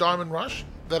triggered a diamond rush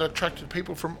that attracted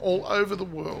people from all over the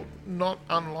world, not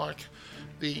unlike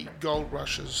the gold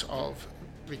rushes of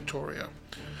Victoria,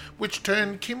 which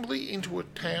turned Kimberley into a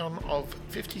town of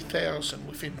 50,000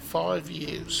 within 5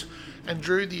 years and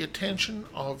drew the attention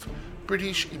of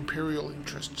British imperial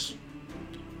interests.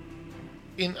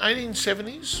 In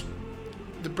 1870s,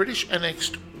 the British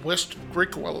annexed West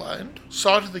Griqualand,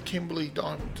 site of the Kimberley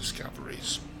diamond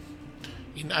discoveries.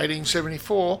 In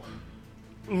 1874,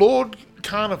 Lord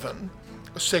Carnarvon,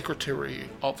 Secretary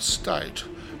of State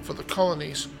for the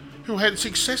colonies, who had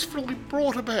successfully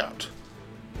brought about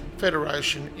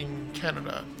federation in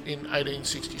Canada in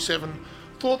 1867,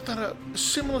 thought that a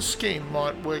similar scheme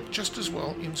might work just as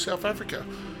well in South Africa.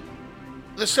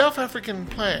 The South African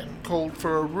plan called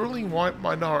for a ruling white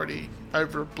minority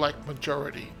over a black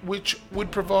majority, which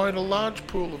would provide a large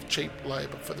pool of cheap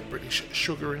labour for the British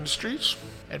sugar industries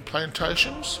and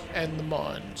plantations and the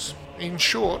mines. In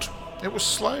short, it was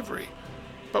slavery,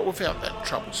 but without that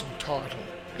troublesome title.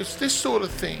 It's this sort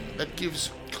of thing that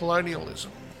gives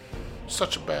colonialism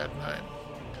such a bad name.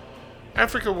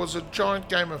 Africa was a giant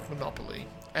game of Monopoly,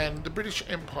 and the British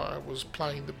Empire was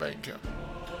playing the banker.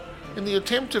 In the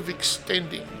attempt of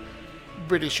extending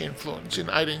British influence in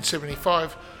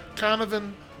 1875,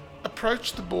 Carnarvon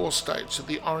approached the Boer states of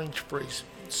the Orange Free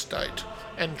State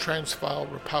and Transvaal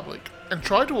Republic and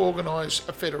tried to organise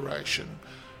a federation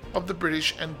of the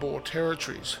British and Boer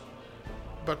territories.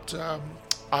 But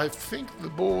I think the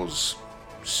Boers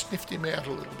sniffed him out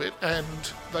a little bit and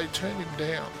they turned him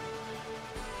down.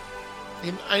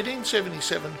 In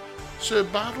 1877, Sir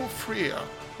Bartle Frere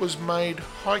was made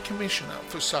High Commissioner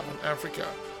for Southern Africa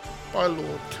by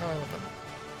Lord Carnarvon.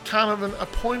 Carnarvon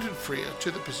appointed Frere to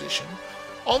the position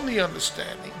on the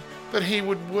understanding that he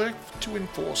would work to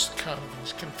enforce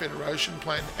Carnarvon's Confederation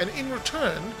plan, and in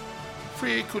return,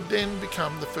 Frere could then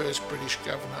become the first British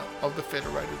governor of the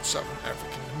Federated Southern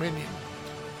African Dominion.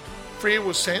 Frere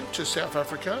was sent to South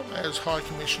Africa as High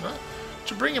Commissioner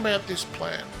to bring about this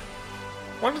plan.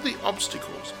 One of the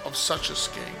obstacles of such a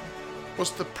scheme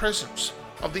was the presence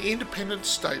of the independent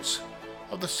states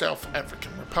of the South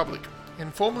African Republic,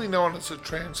 informally known as the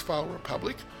Transvaal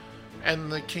Republic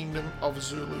and the Kingdom of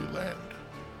Zululand.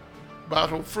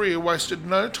 Bartle Frere wasted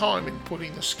no time in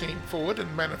putting the scheme forward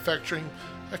and manufacturing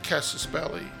a casus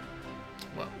belli,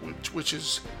 which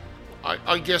is,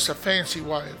 I guess, a fancy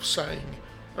way of saying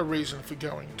a reason for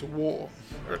going to war,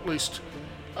 or at least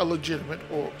a legitimate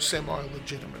or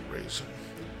semi-legitimate reason.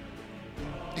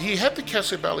 He had the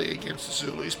casus belli against the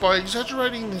Zulus by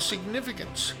exaggerating the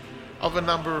significance of a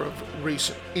number of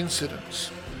recent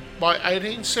incidents. By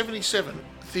 1877,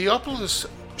 Theophilus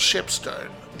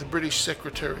Shepstone, the British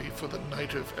Secretary for the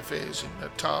Native Affairs in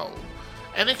Natal,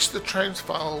 annexed the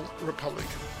Transvaal Republic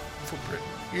for Britain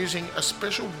using a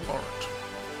special warrant.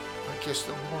 I guess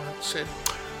the warrant said,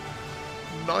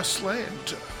 "Nice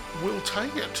land, we'll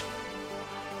take it."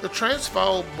 The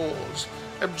Transvaal Boers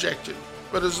objected,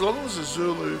 but as long as the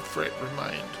Zulu threat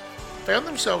remained, found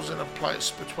themselves in a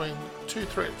place between two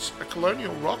threats, a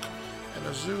colonial rock and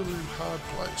a Zulu hard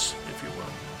place, if you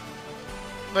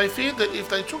will. They feared that if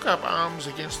they took up arms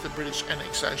against the British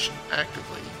annexation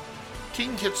actively,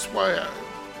 King Cetshwayo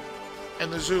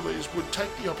and the Zulus would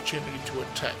take the opportunity to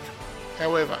attack.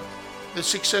 However, the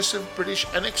successive British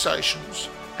annexations,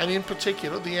 and in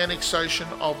particular the annexation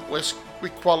of West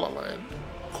Griqualand,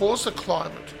 caused a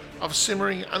climate of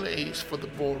simmering unease for the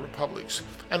Boer republics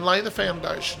and lay the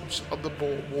foundations of the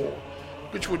Boer War,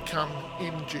 which would come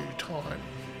in due time.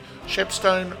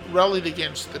 Shepstone rallied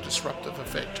against the disruptive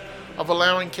effect of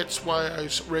allowing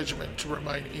Cetshwayo's regiment to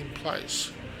remain in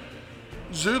place.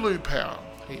 "Zulu power,"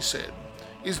 he said,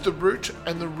 "is the root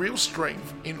and the real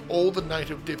strength in all the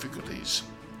native difficulties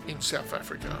in South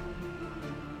Africa."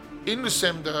 In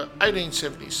December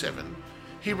 1877,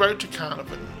 he wrote to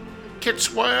Carnarvon,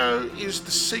 "Cetshwayo is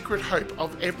the secret hope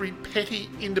of every petty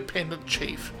independent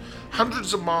chief,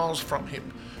 hundreds of miles from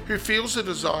him, who feels a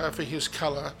desire for his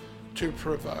colour to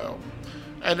prevail,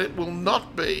 and it will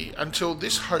not be until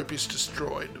this hope is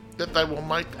destroyed that they will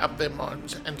make up their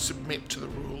minds and submit to the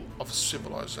rule of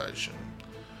civilization."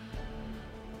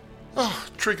 Oh,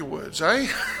 trigger words, eh?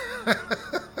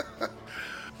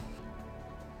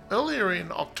 Earlier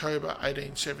in October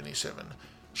 1877,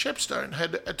 Shepstone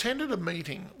had attended a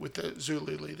meeting with the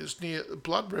Zulu leaders near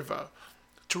Blood River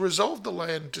to resolve the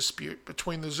land dispute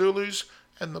between the Zulus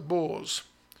and the Boers.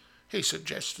 He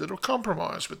suggested a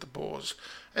compromise with the Boers,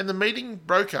 and the meeting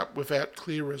broke up without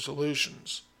clear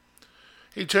resolutions.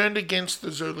 He turned against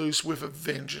the Zulus with a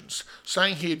vengeance,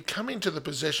 saying he had come into the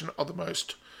possession of the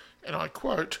most, and I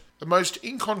quote, "the most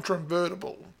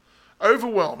incontrovertible,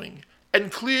 overwhelming,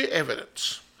 and clear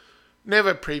evidence,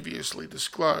 never previously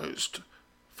disclosed."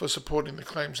 For supporting the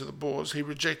claims of the Boers, he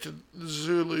rejected the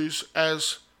Zulus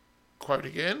as, quote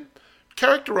again,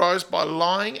 "characterised by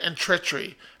lying and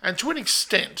treachery, and to an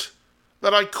extent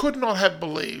that I could not have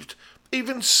believed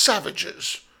even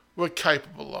savages were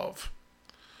capable of."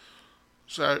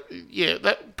 So, yeah,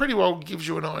 that pretty well gives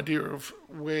you an idea of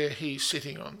where he's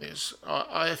sitting on this.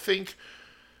 I think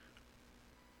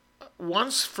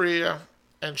once Frere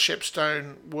and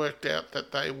Shepstone worked out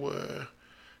that they were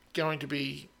going to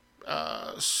be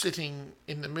sitting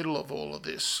in the middle of all of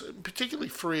this, particularly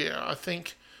Frere. I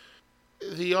think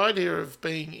the idea of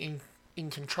being in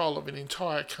control of an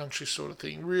entire country sort of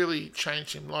thing really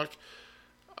changed him. Like,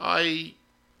 I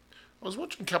was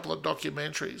watching a couple of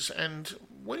documentaries, and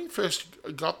when he first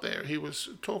got there, he was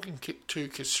talking to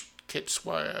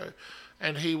Cetshwayo,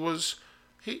 and he was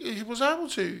able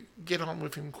to get on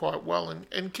with him quite well,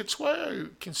 and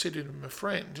Cetshwayo considered him a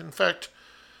friend. In fact,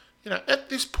 at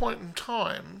this point in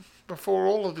time, before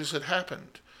all of this had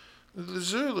happened, the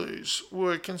Zulus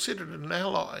were considered an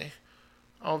ally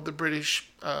of the British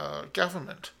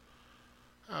government.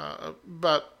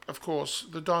 But, of course,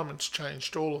 the diamonds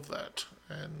changed all of that.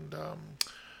 And,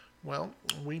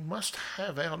 we must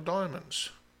have our diamonds.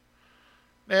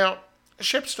 Now,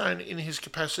 Shepstone, in his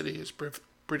capacity as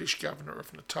British Governor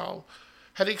of Natal,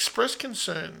 had expressed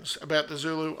concerns about the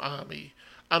Zulu army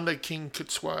under King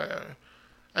Cetshwayo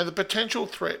and the potential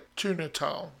threat to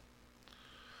Natal,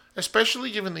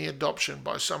 especially given the adoption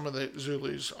by some of the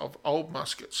Zulus of old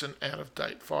muskets and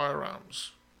out-of-date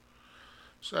firearms.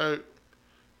 So,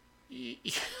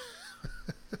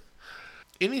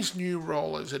 in his new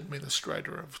role as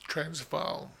administrator of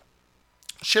Transvaal,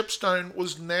 Shepstone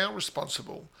was now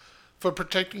responsible for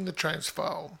protecting the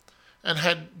Transvaal and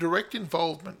had direct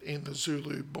involvement in the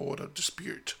Zulu border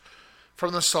dispute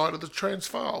from the side of the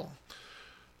Transvaal.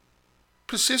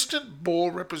 Persistent Boer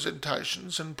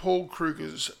representations and Paul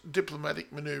Kruger's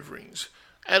diplomatic manoeuvrings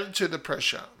added to the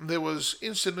pressure. There was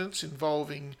incidents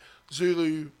involving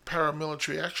Zulu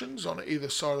paramilitary actions on either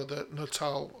side of the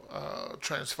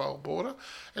Natal-Transvaal border,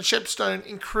 and Shepstone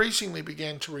increasingly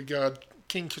began to regard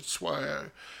King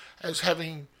Cetshwayo as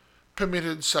having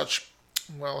permitted such,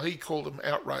 he called them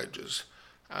outrages,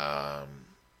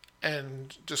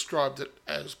 and described it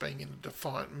as being in a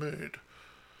defiant mood.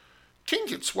 King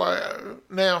Cetshwayo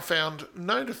now found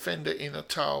no defender in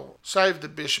Natal save the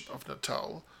Bishop of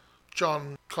Natal,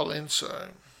 John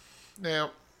Colenso.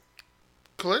 Now,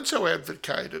 Colenso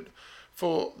advocated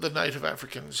for the native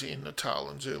Africans in Natal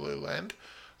and Zululand,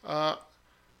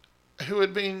 who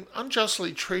had been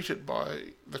unjustly treated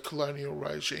by the colonial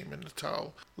regime in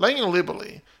Natal.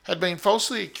 Langalibali had been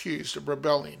falsely accused of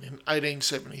rebellion in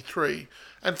 1873,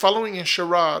 and following a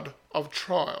charade of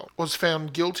trial, was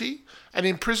found guilty and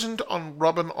imprisoned on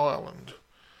Robben Island.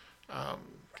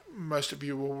 Most of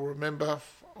you will remember,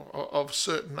 of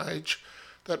certain age,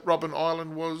 that Robben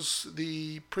Island was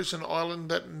the prison island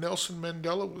that Nelson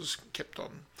Mandela was kept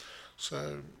on.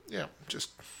 So, just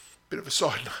a bit of a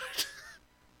side note.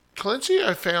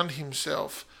 Colenso found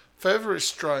himself further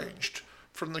estranged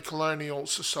from the colonial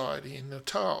society in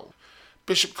Natal.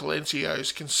 Bishop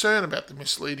Colenso's concern about the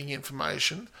misleading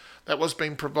information that was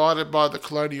being provided by the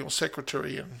colonial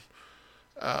secretary in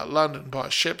London by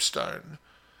Shepstone,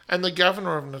 and the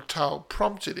governor of Natal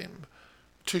prompted him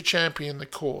to champion the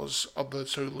cause of the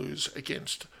Zulus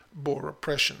against Boer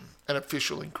oppression and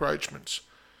official encroachments.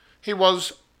 He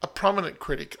was a prominent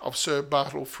critic of Sir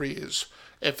Bartle Frere's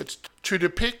efforts to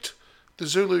depict the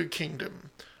Zulu kingdom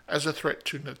as a threat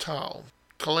to Natal.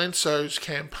 Colenso's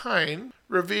campaign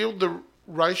revealed the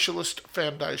racialist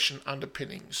foundation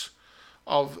underpinnings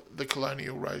of the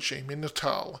colonial regime in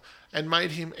Natal and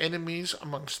made him enemies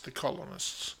amongst the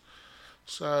colonists.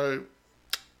 So,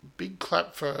 big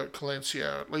clap for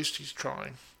Colenso, at least he's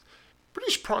trying.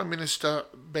 British Prime Minister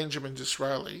Benjamin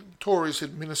Disraeli, Tories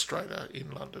administrator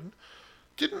in London,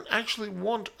 didn't actually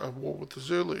want a war with the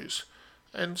Zulus,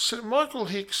 and Sir Michael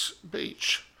Hicks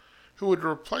Beach, who would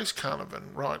replace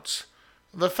Carnarvon, writes,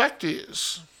 "The fact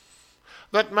is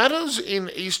that matters in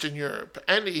Eastern Europe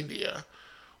and India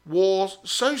were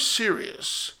so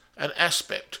serious an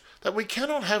aspect that we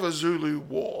cannot have a Zulu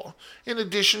war in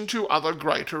addition to other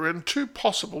greater and too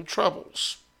possible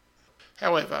troubles."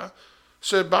 However,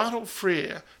 Sir Bartle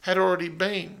Frere had already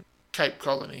been Cape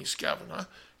Colony's governor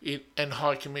and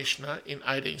High Commissioner in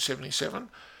 1877,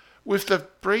 with the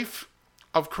brief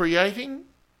of creating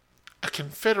a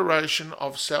confederation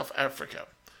of South Africa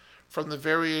from the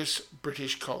various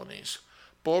British colonies,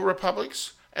 Boer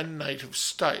republics and native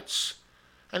states.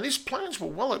 And his plans were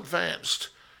well advanced.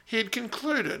 He had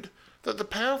concluded that the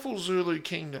powerful Zulu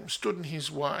kingdom stood in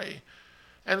his way,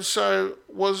 and so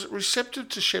was receptive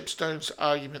to Shepstone's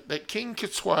argument that King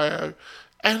Cetshwayo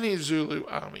and his Zulu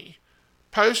army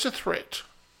posed a threat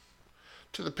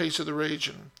to the peace of the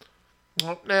region.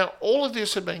 Now, all of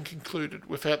this had been concluded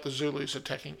without the Zulus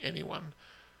attacking anyone,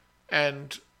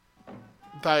 and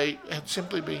they had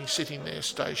simply been sitting there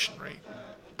stationary.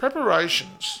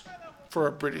 Preparations for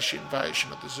a British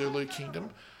invasion of the Zulu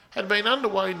kingdom had been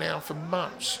underway now for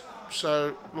months.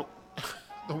 So, look,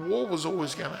 the war was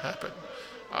always going to happen.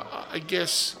 I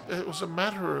guess it was a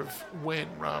matter of when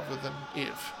rather than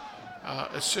if,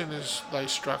 as soon as they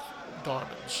struck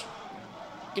diamonds.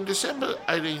 In December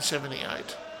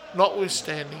 1878,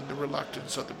 notwithstanding the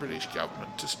reluctance of the British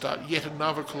government to start yet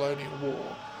another colonial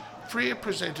war, Frere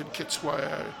presented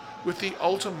Cetshwayo with the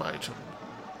ultimatum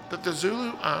that the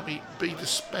Zulu army be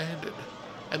disbanded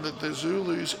and that the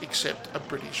Zulus accept a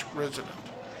British resident.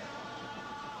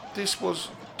 This was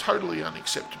totally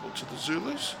unacceptable to the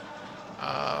Zulus,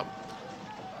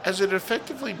 as it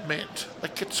effectively meant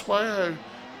that Cetshwayo,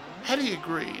 had he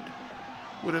agreed,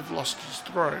 would have lost his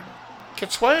throne.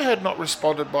 Cetshwayo had not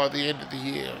responded by the end of the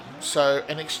year, so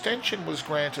an extension was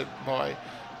granted by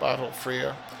Paul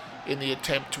Frere in the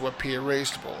attempt to appear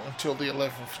reasonable until the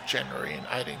 11th of January in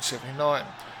 1879.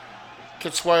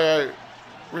 Cetshwayo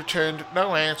returned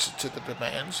no answer to the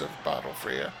demands of Paul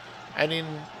Frere, and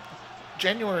in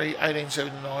January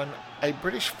 1879, a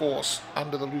British force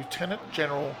under the Lieutenant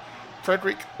General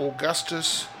Frederick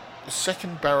Augustus, the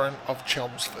 2nd Baron of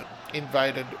Chelmsford,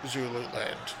 invaded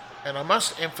Zululand. And I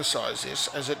must emphasise this,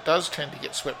 as it does tend to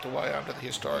get swept away under the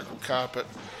historical carpet,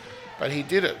 but he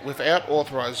did it without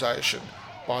authorisation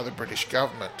by the British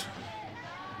government.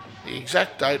 The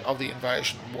exact date of the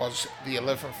invasion was the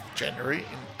 11th of January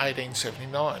in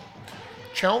 1879.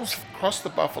 Chelmsford crossed the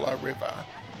Buffalo River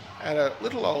at a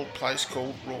little old place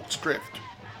called Rorke's Drift,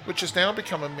 which has now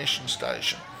become a mission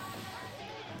station.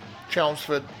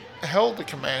 Chelmsford held the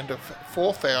command of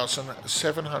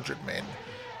 4,700 men,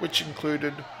 which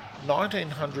included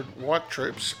 1,900 white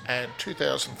troops and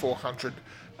 2,400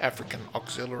 African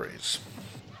auxiliaries.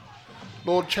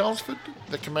 Lord Chelmsford,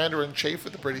 the Commander-in-Chief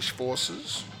of the British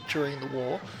forces during the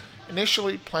war,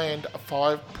 initially planned a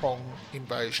 5-pronged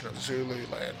invasion of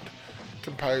Zululand,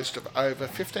 composed of over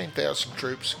 15,000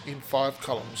 troops in 5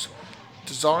 columns,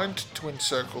 designed to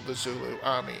encircle the Zulu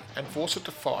army and force it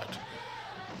to fight,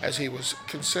 as he was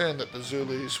concerned that the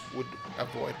Zulus would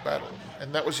avoid battle,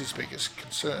 and that was his biggest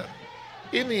concern.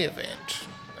 In the event,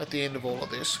 at the end of all of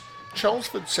this,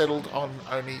 Chelmsford settled on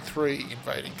only 3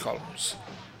 invading columns,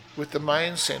 with the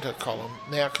main centre column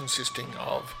now consisting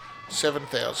of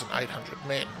 7,800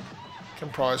 men,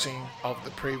 comprising of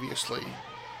the previously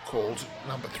called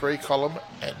number 3 column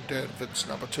and Durnford's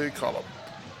number 2 column,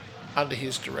 under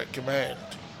his direct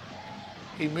command.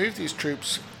 He moved his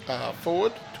troops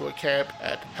forward to a camp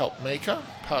at Helpmeka,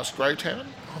 past Greytown.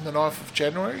 On the 9th of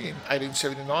January in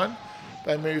 1879,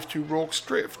 they moved to Rorke's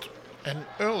Drift, and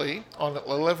early on the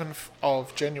 11th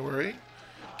of January,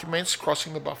 commenced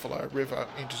crossing the Buffalo River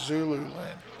into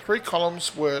Zululand. 3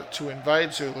 columns were to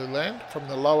invade Zululand from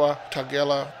the lower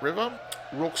Tugela River,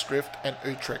 Rorke's Drift and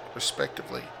Utrecht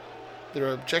respectively,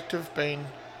 their objective being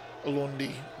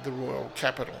Ulundi, the royal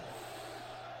capital.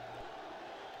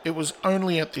 It was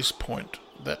only at this point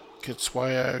that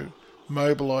Cetshwayo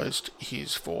mobilised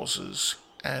his forces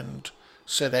and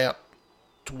set out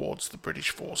towards the British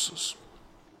forces.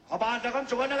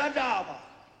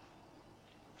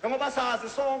 Njengoba sazi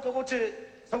sonke ukuthi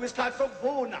sokuyisikhathi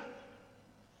sokuvuna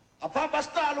ngaphambi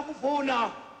basiqala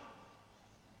ukuvuna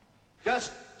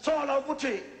yasithola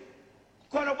ukuthi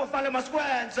khona okufanele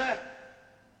masikwenze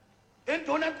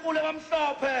induna enkulu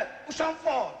ebamhlophe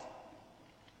uShamford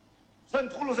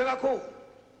sengikhuluze kakhulu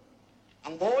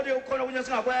angiboni ukhona okunye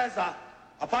singakwenza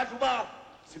ngaphandle uba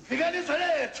sivikele izwe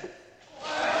lethu.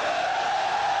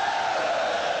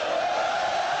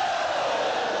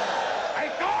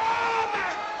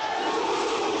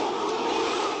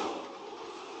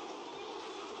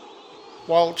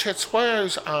 While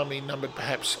Cetshwayo's army numbered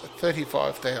perhaps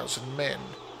 35,000 men,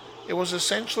 it was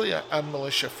essentially a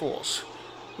militia force,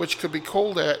 which could be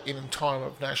called out in time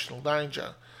of national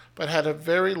danger, but had a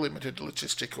very limited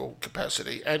logistical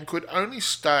capacity and could only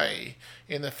stay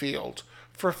in the field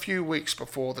for a few weeks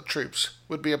before the troops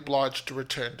would be obliged to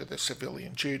return to their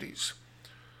civilian duties.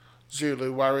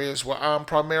 Zulu warriors were armed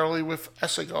primarily with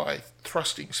assegai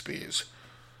thrusting spears,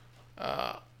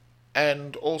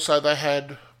 and also they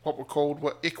had what were called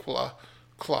Ikwala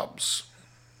clubs.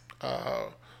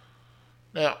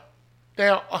 Now,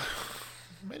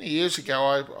 many years ago,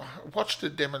 I watched a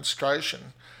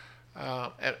demonstration,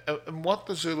 and what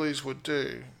the Zulus would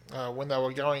do when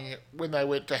they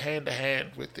went to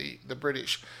hand with the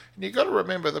British. And you've got to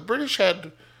remember, the British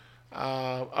had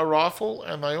a rifle,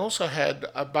 and they also had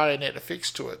a bayonet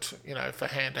affixed to it, for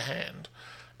hand to hand,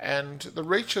 and the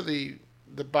reach of the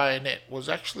bayonet was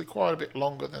actually quite a bit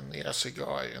longer than the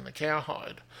assegai and the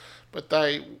cowhide, but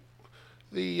the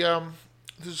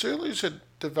Zulus had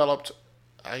developed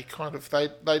a kind of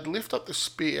they'd lift up the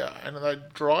spear and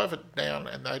they'd drive it down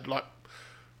and they'd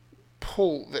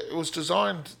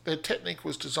their technique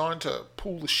was designed to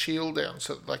pull the shield down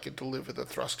so that they could deliver the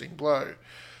thrusting blow.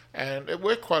 And it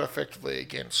worked quite effectively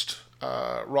against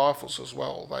rifles as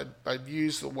well. They'd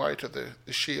use the weight of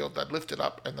the shield, they'd lift it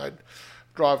up and they'd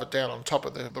drive it down on top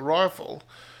of the rifle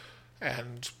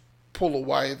and pull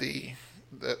away the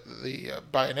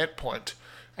bayonet point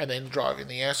and then drive in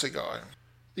the assegai.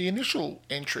 The initial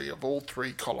entry of all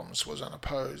three columns was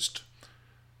unopposed.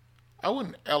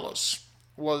 Owen Ellis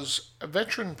was a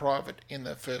veteran private in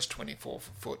the 1st 24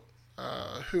 Foot,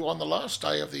 who on the last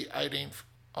day of the 18th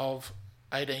of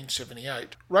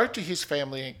 1878 wrote to his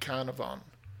family in Carnarvon,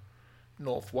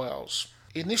 North Wales.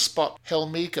 In this spot,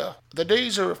 Helmica, the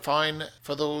days are fine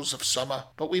for those of summer,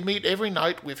 but we meet every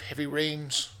night with heavy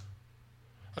rains,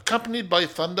 accompanied by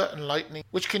thunder and lightning,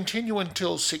 which continue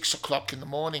until 6 o'clock in the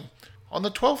morning. On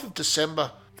the 12th of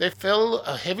December, there fell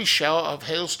a heavy shower of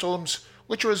hailstones,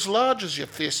 which were as large as your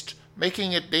fist,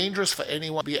 making it dangerous for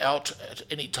anyone to be out at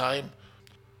any time.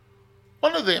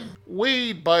 One of them,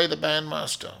 weighed by the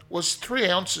bandmaster, was 3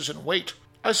 ounces in weight.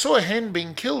 I saw a hen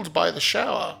being killed by the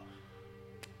shower.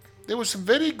 There was some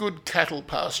very good cattle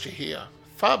pasture here,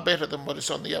 far better than what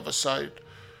is on the other side,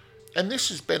 and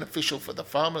this is beneficial for the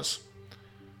farmers.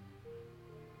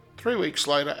 3 weeks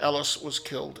later, Alice was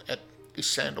killed at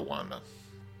Isandlwana.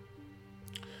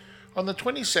 On the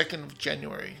 22nd of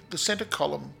January, the centre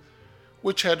column,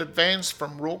 which had advanced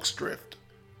from Rorke's Drift,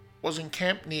 was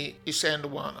encamped near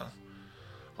Isandlwana.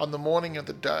 On the morning of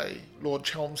the day, Lord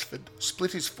Chelmsford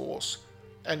split his force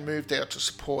and moved out to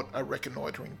support a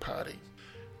reconnoitring party.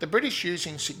 The British,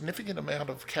 using significant amount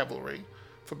of cavalry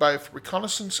for both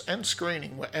reconnaissance and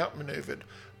screening, were outmanoeuvred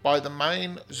by the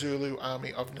main Zulu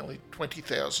army of nearly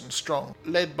 20,000 strong,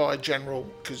 led by General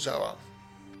Kuzoa.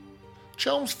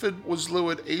 Chelmsford was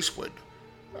lured eastward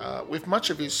with much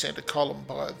of his centre column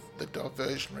by the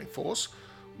diversionary force,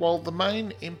 while the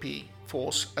main Impi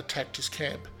force attacked his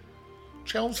camp.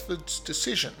 Chelmsford's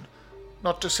decision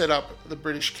not to set up the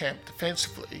British camp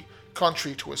defensively,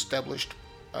 contrary to established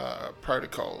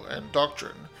protocol and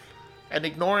doctrine, and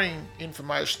ignoring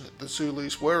information that the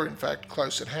Zulus were in fact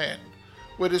close at hand,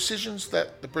 were decisions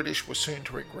that the British were soon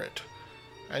to regret,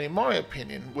 and in my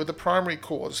opinion were the primary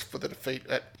cause for the defeat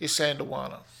at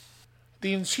Isandlwana.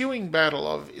 The ensuing Battle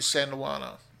of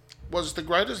Isandlwana was the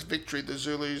greatest victory the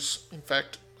Zulus, in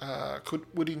fact,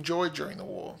 would enjoy during the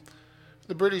war.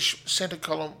 The British centre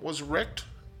column was wrecked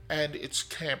and its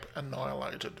camp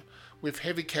annihilated, with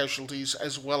heavy casualties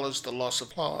as well as the loss of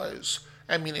supplies,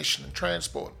 ammunition and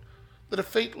transport. The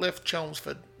defeat left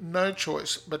Chelmsford no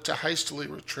choice but to hastily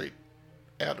retreat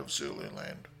out of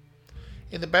Zululand.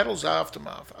 In the battle's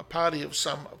aftermath, a party of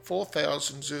some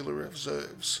 4,000 Zulu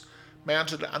reserves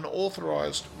mounted an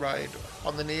unauthorised raid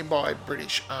on the nearby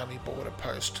British Army border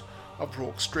post of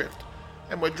Rorke's Drift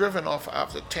and were driven off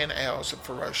after 10 hours of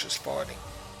ferocious fighting.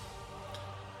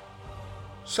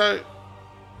 So,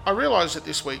 I realise that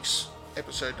this week's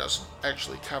episode doesn't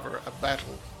actually cover a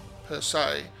battle per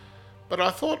se, but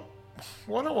I thought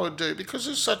what I would do, because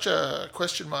there's such a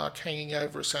question mark hanging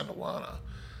over Isandlwana,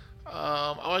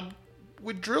 I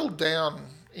would drill down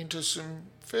into some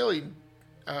fairly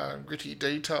gritty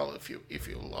detail, if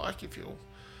you'll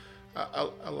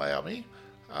allow me.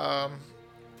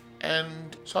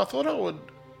 And so I thought I would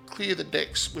clear the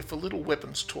decks with a little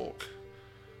weapons talk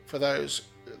for those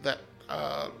that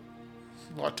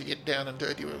like to get down and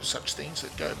dirty with such things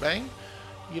that go bang.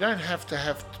 You don't have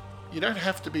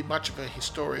to be much of a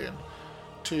historian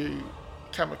to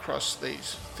come across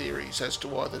these theories as to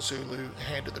why the Zulu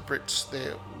handed the Brits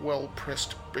their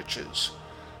well-pressed breeches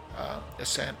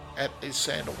at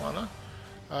Isandlwana.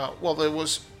 Well, there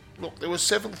were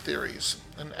several theories,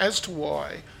 and as to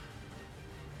why,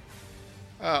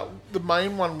 the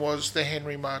main one was the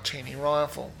Henry Martini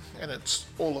rifle and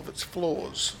all of its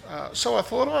flaws. So I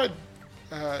thought I'd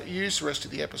use the rest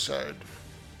of the episode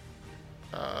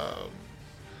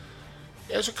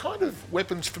as a kind of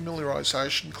weapons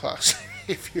familiarisation class,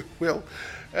 if you will.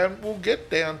 And we'll get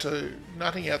down to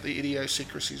nutting out the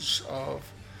idiosyncrasies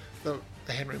of the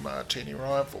Henry Martini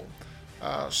rifle.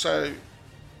 So,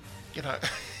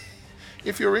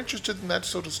 if you're interested in that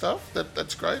sort of stuff,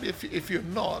 that's great. If you're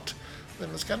not, then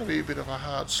it's going to be a bit of a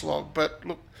hard slog. But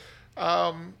look,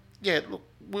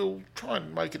 we'll try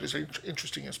and make it as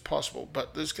interesting as possible.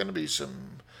 But there's going to be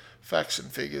some facts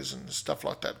and figures and stuff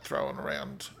like that thrown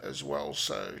around as well.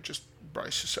 So just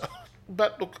brace yourself.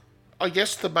 But look, I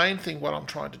guess the main thing what I'm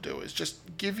trying to do is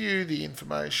just give you the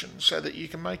information so that you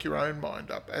can make your own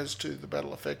mind up as to the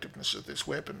battle effectiveness of this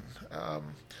weapon.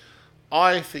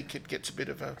 I think it gets a bit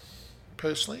of a...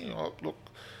 Personally, look,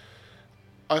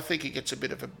 I think it gets a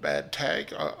bit of a bad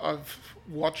tag. I've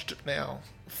watched it now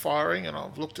firing, and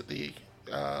I've looked at the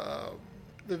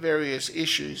various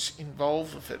issues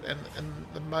involved with it, and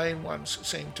the main ones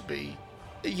seem to be,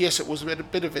 yes, it was a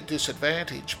bit of a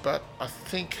disadvantage, but I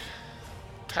think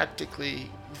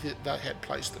tactically they had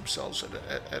placed themselves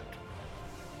at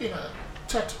in a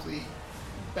tactically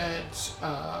bad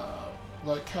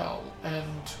locale,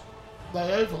 and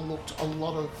they overlooked a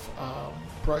lot of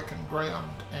broken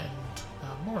ground, and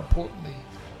more importantly,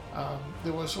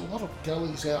 there was a lot of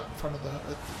gullies out in front of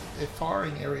their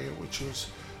firing area, which was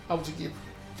able to give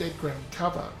dead ground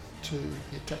cover to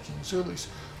the attacking Zulus.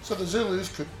 So the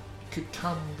Zulus could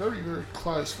come very, very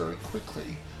close very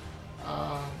quickly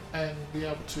and be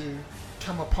able to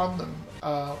come upon them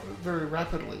very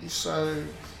rapidly. So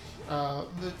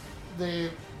their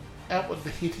outward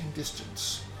hitting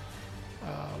distance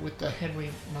with the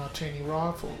Henry Martini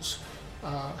rifles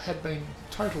had been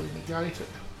totally negated,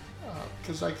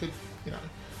 because they could,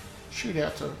 shoot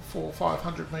out to 400 or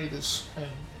 500 metres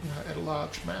and, at a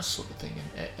large mass sort of thing,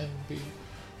 and be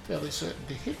fairly certain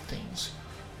to hit things.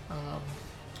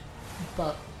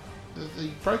 But the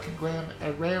broken ground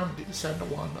around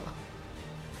Isandlwana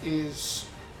is,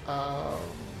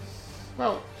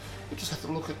 well, you just have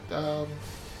to look at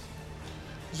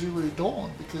Zulu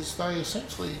Dawn, because they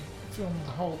essentially filmed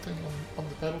the whole thing on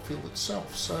the battlefield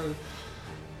itself. So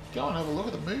go and have a look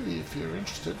at the movie if you're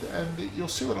interested, and you'll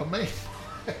see what I mean.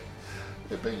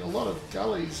 There being a lot of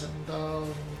gullies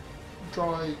and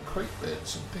dry creek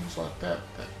beds and things like that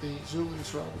the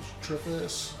Zulus were able to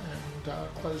traverse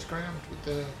and close ground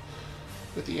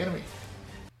with the enemy.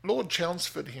 Lord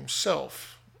Chelmsford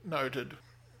himself noted,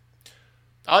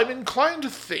 "I'm inclined to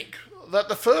think that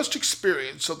the first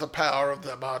experience of the power of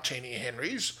the Martini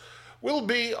Henrys will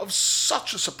be of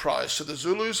such a surprise to the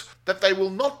Zulus that they will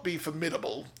not be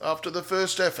formidable after the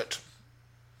first effort."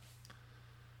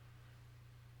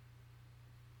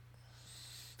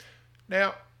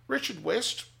 Now, Richard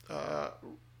West,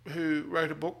 who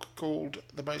wrote a book called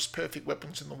The Most Perfect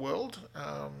Weapons in the World,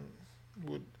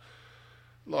 would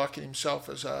liken himself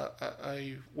as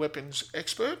a weapons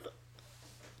expert,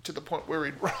 to the point where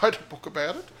he'd write a book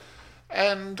about it.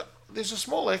 And there's a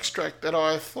small extract that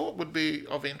I thought would be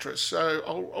of interest, so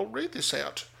I'll read this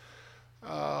out.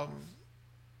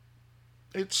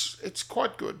 It's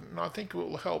quite good, and I think it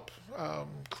will help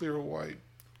clear away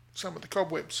some of the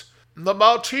cobwebs. "The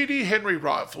Martini Henry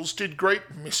rifles did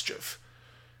great mischief.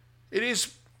 It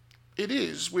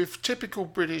is with typical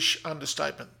British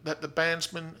understatement that the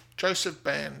bandsman Joseph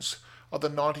Bands of the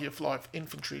 90th Life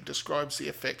Infantry describes the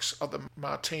effects of the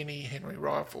Martini Henry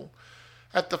rifle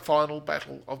at the final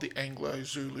battle of the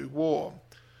Anglo-Zulu War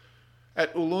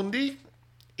at Ulundi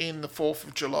in the 4th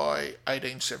of July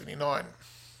 1879.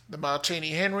 The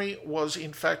Martini Henry was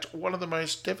in fact one of the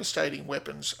most devastating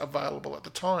weapons available at the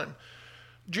time,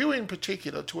 due in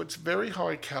particular to its very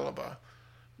high calibre,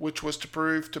 which was to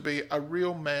prove to be a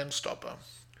real man-stopper.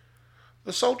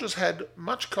 The soldiers had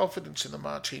much confidence in the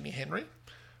Martini Henry,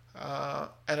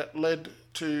 and it led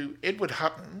to Edward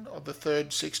Hutton of the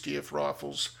 3rd 60th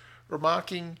Rifles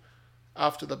remarking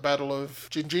after the Battle of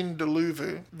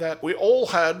Jinjindaluvu that we all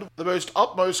had the most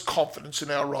utmost confidence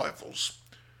in our rifles,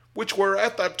 which were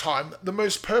at that time the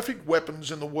most perfect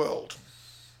weapons in the world.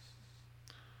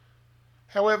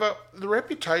 However, the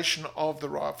reputation of the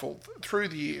rifle through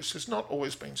the years has not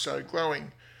always been so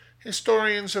glowing.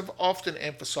 Historians have often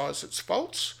emphasised its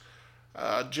faults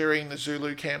during the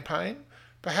Zulu campaign,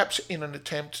 perhaps in an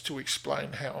attempt to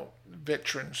explain how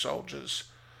veteran soldiers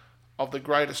of the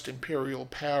greatest imperial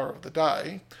power of the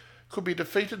day could be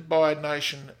defeated by a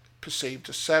nation perceived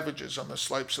as savages on the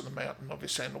slopes of the mountain of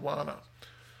Isandlwana.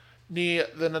 Near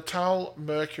the Natal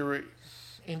Mercury,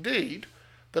 indeed,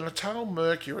 the Natal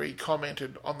Mercury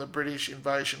commented on the British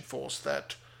invasion force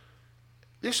that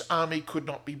this army could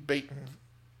not be beaten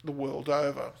the world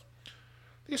over.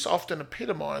 This often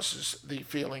epitomises the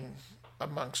feeling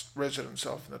amongst residents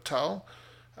of Natal,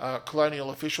 colonial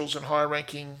officials and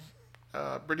high-ranking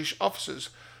British officers.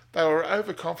 They were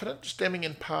overconfident, stemming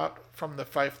in part from the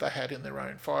faith they had in their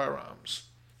own firearms.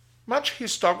 Much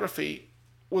historiography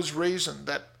was reasoned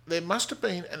that there must have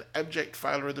been an abject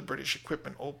failure of the British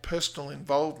equipment or personal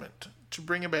involvement to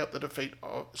bring about the defeat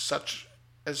of such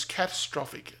as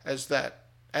catastrophic as that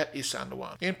at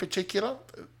Isandlwana. In particular,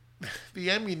 the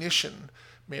ammunition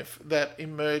myth that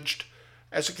emerged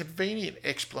as a convenient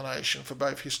explanation for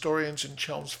both historians and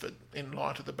Chelmsford in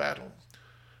light of the battle.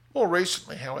 More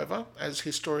recently, however, as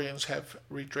historians have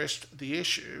redressed the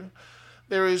issue,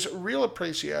 there is real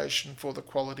appreciation for the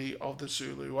quality of the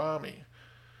Zulu army.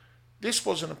 This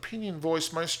was an opinion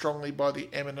voiced most strongly by the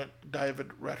eminent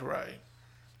David Ratteray.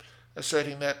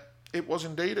 asserting that it was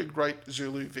indeed a great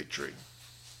Zulu victory.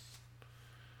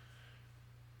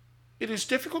 It is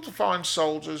difficult to find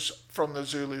soldiers from the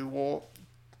Zulu War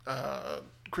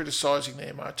criticising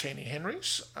their Martini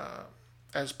Henrys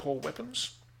as poor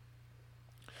weapons.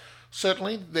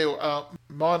 Certainly, there are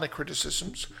minor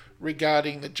criticisms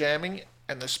regarding the jamming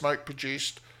and the smoke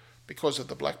produced because of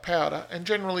the black powder, and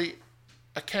generally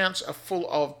accounts are full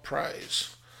of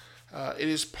praise. It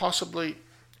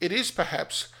is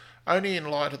perhaps only in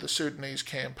light of the Sudanese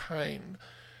campaign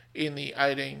in the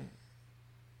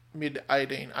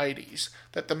mid-1880s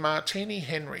that the Martini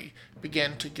Henry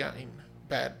began to gain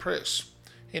bad press,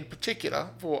 in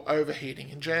particular for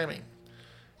overheating and jamming.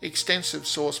 Extensive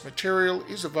source material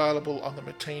is available on the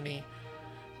Martini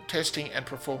testing and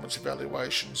performance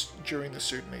evaluations during the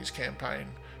Sudanese campaign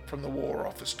from the War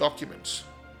Office documents.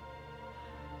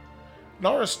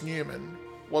 Norris Newman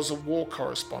was a war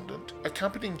correspondent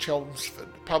accompanying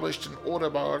Chelmsford, published an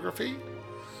autobiography,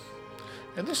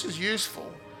 and this is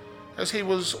useful as he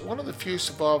was one of the few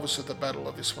survivors of the Battle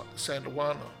of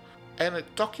Isandlwana, and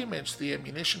it documents the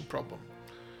ammunition problem.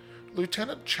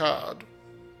 Lieutenant Chard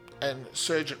and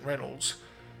Sergeant Reynolds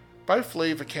both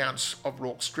leave accounts of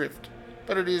Rorke's Drift,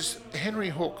 but it is Henry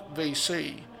Hook,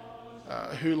 VC,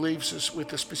 who leaves us with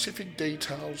the specific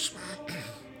details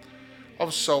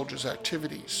of soldiers'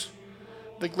 activities.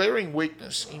 The glaring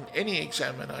weakness in any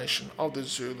examination of the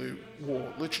Zulu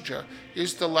war literature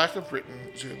is the lack of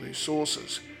written Zulu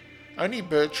sources. Only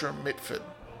Bertram Mitford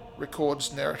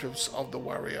records narratives of the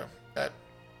warrior at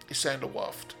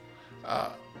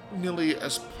Isandlwana, nearly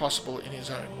as possible in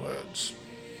his own words.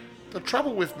 The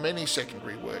trouble with many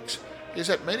secondary works is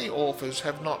that many authors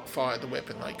have not fired the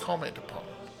weapon they comment upon.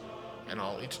 And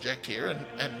I'll interject here, and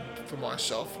for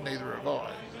myself, neither have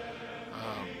I.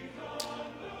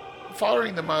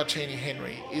 Firing the Martini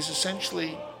Henry is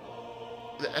essentially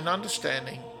an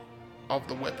understanding of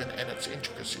the weapon and its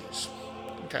intricacies.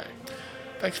 Okay,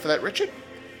 thanks for that, Richard.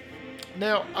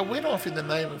 Now, I went off in the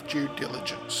name of due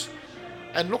diligence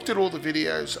and looked at all the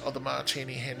videos of the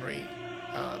Martini Henry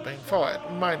being fired,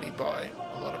 mainly by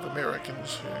a lot of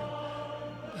Americans who,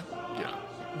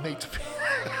 need to be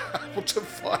able to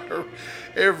fire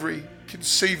every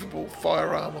conceivable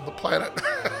firearm on the planet.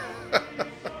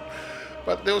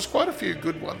 But there was quite a few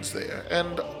good ones there.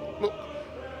 And look,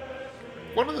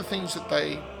 one of the things that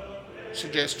they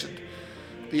suggested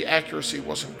the accuracy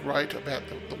wasn't great about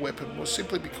the weapon was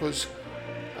simply because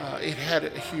it had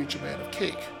a huge amount of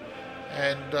kick.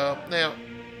 And now,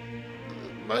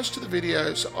 most of the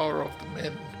videos are of the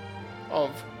men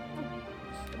of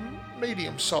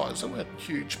medium size. They weren't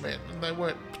huge men, and they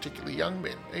weren't particularly young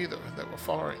men either that were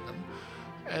firing them.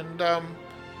 And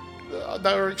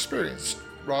they were experienced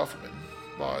riflemen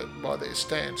by their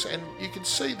stance, and you could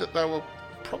see that they were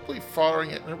probably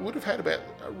firing it, and it would have had about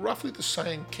roughly the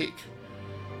same kick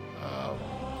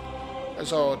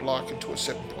as I would liken to a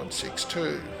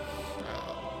 7.62,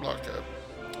 like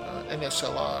an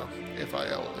SLR,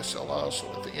 FAL SLR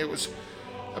sort of thing. It was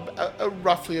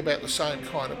roughly about the same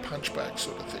kind of punchback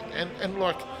sort of thing, and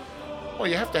like, well,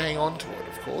 you have to hang on to it,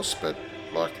 of course, but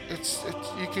like it's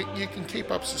you can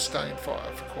keep up sustained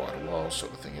fire for quite a while,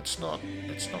 sort of thing. It's not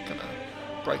going to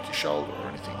break your shoulder or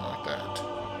anything like that.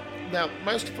 Now,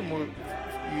 most of them were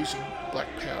using black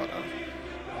powder,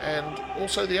 and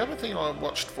also the other thing I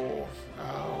watched for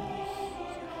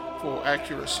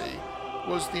accuracy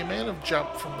was the amount of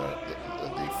jump from the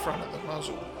front of the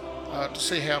muzzle to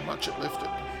see how much it lifted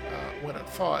when it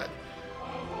fired.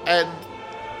 And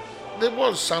there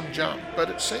was some jump, but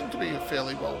it seemed to be a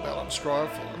fairly well-balanced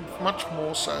rifle, and much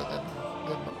more so than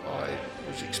I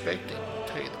was expecting, to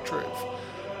tell you the truth,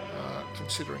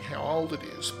 considering how old it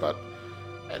is. But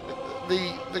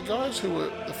the guys who were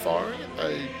firing it,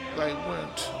 they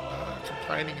weren't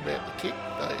complaining about the kick.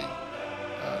 They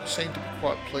seemed to be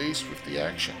quite pleased with the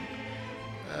action,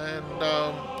 and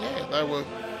they were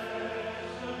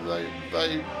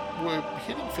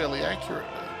hitting fairly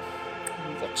accurately.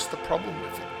 What's the problem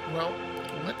with it? Well,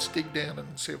 let's dig down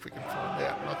and see if we can find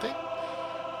out. And I think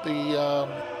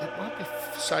it might be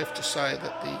safe to say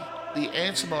that the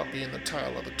answer might be in the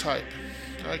tail of the tape.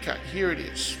 Okay, here it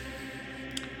is.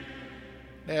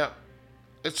 Now,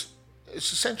 it's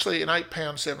essentially an 8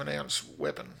 pound 7 ounce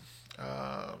weapon.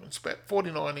 It's about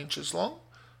 49 inches long,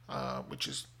 which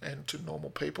is, and to normal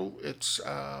people, it's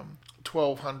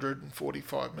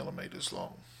 1245 millimeters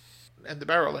long. And the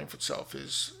barrel length itself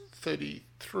is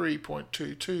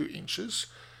 33.22 inches,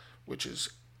 which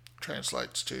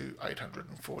translates to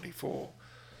 844.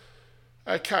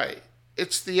 Okay,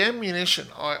 it's the ammunition.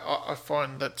 I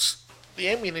find the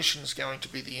ammunition is going to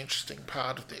be the interesting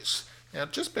part of this. Now,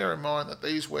 just bear in mind that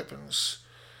these weapons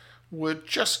were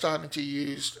just starting to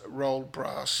use rolled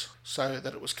brass so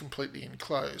that it was completely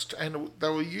enclosed, and they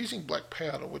were using black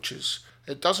powder,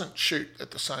 it doesn't shoot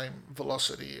at the same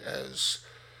velocity as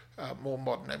more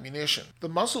modern ammunition. The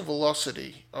muzzle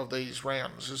velocity of these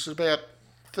rounds is about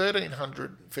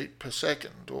 1,300 feet per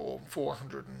second, or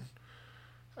 400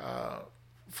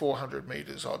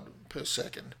 metres odd per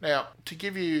second. Now, to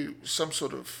give you some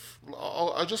sort of...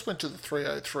 I just went to the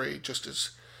 303 just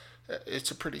as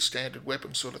it's a pretty standard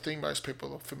weapon sort of thing. Most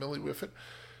people are familiar with it.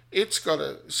 It's got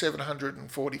a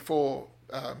 744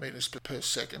 metres per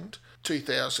second,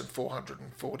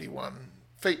 2,441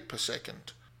 feet per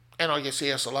second. And I guess the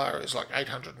SLR is like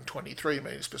 823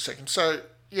 metres per second. So,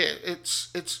 yeah,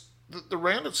 the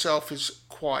round itself is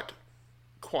quite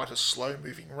a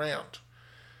slow-moving round.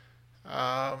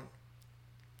 However,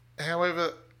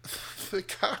 the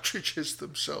cartridges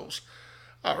themselves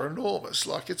are enormous.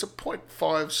 Like, it's a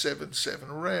 .577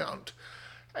 round,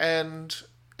 and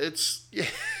it's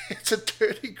a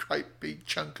dirty, great big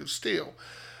chunk of steel.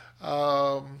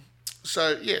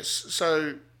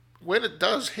 So when it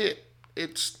does hit,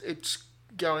 it's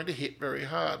going to hit very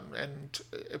hard, and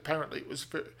apparently it was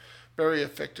very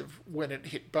effective when it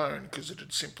hit bone, because it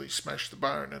had simply smashed the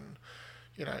bone, and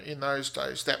in those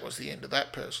days that was the end of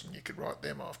that person. You could write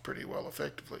them off pretty well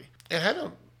effectively. It had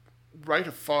a rate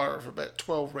of fire of about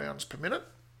 12 rounds per minute,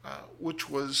 which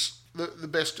was the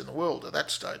best in the world at that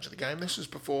stage of the game. This was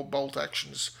before bolt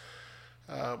actions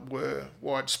were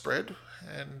widespread,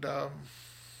 and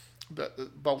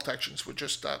the bolt actions were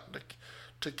just starting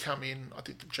to come in. I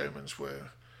think the Germans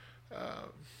were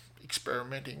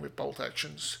experimenting with bolt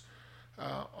actions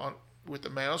with the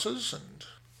Mausers,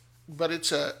 but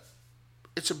it's a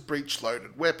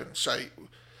breech-loaded weapon. So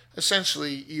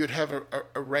essentially, you'd have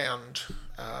a round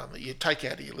that you'd take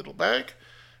out of your little bag,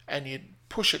 and you'd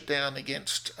push it down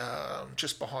against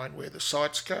just behind where the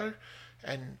sights go,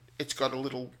 and it's got a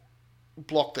little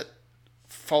block that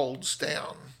folds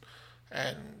down,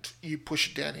 and you push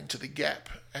it down into the gap,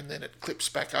 and then it clips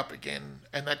back up again,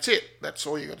 and that's it. That's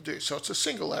all you got to do. So it's a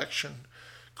single action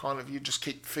kind of, you just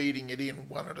keep feeding it in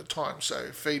one at a time.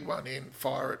 So feed one in,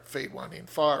 fire it, feed one in,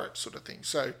 fire it, sort of thing.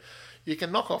 So you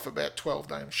can knock off about 12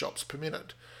 name shots per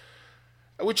minute,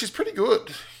 which is pretty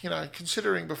good,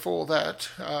 considering before that,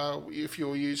 if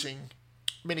you're using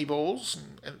mini balls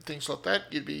and things like that,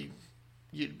 you'd be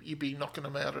knocking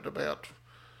them out at about,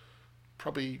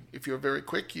 probably, if you're very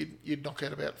quick, you'd knock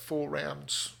out about 4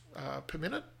 rounds per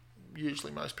minute.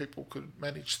 Usually most people could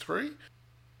manage 3.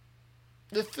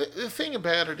 The thing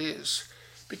about it is,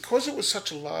 because it was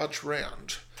such a large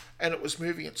round and it was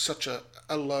moving at such a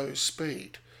low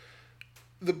speed,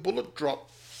 the bullet drop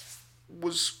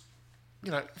was,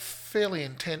 fairly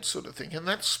intense sort of thing. And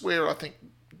that's where I think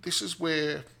this is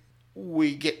where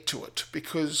we get to it,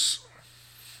 because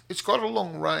it's got a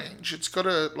long range. It's got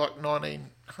a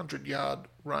 1,900 yard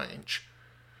range,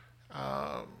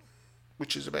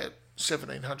 which is about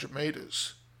 1,700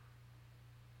 metres.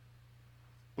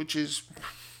 Which is,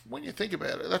 when you think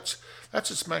about it,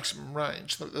 that's its maximum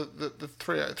range. The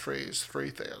 303 is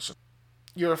 3,000.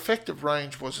 Your effective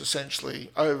range was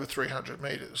essentially over 300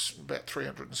 metres, about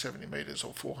 370 metres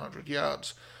or 400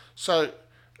 yards. So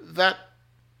that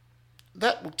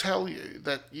will tell you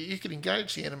that you can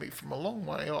engage the enemy from a long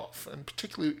way off, and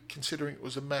particularly considering it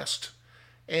was a massed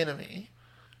enemy.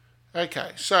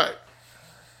 Okay, so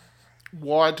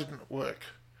why didn't it work?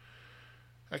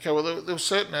 Okay, well, there were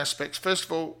certain aspects. First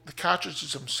of all, the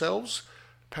cartridges themselves,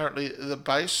 apparently the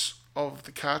base of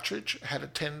the cartridge had a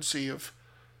tendency of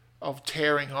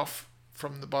tearing off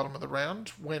from the bottom of the round.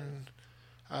 When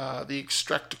the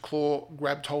extractor claw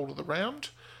grabbed hold of the round,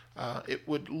 it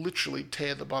would literally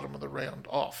tear the bottom of the round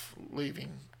off,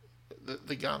 leaving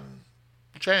the gun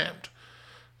jammed.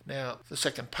 Now, the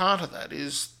second part of that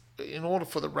is, in order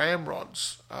for the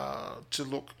ramrods to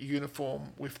look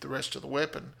uniform with the rest of the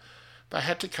weapon, they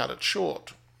had to cut it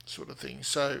short, sort of thing.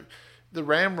 So the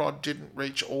ramrod didn't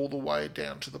reach all the way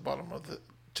down to the bottom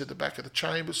to the back of the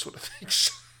chamber, sort of thing.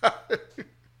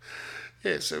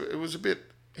 So it was a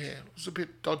bit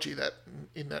dodgy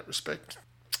in that respect.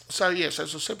 So yes,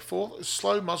 as I said before, a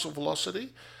slow muzzle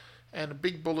velocity and a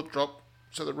big bullet drop.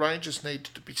 So the ranges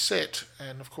needed to be set,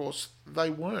 and of course they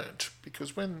weren't,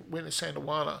 because when the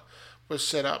Sandawana was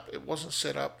set up, it wasn't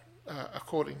set up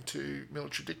according to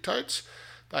military dictates.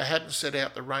 They hadn't set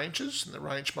out the ranges and the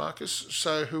range markers,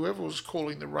 so whoever was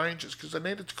calling the ranges, because they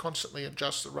needed to constantly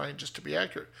adjust the ranges to be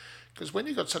accurate, because when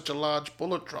you've got such a large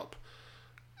bullet drop,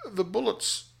 the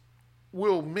bullets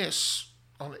will miss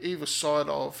on either side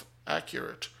of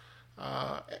accurate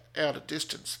out at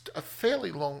distance a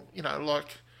fairly long,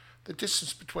 like the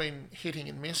distance between hitting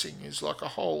and missing is like a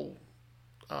whole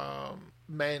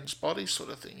man's body sort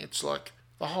of thing. It's like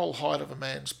the whole height of a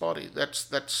man's body. That's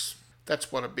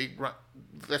what a big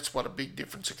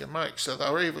difference it can make. So they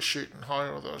were either shooting high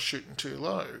or they were shooting too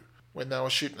low when they were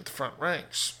shooting at the front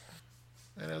ranks.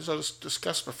 And as I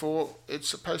discussed before, it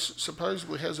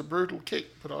supposedly has a brutal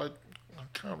kick, but I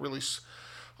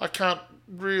can't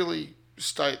really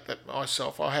state that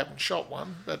myself. I haven't shot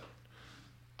one, but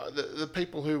the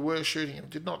people who were shooting him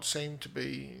did not seem to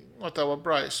be, like they were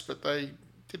braced, but they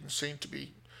didn't seem to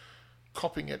be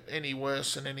copping it any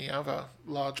worse than any other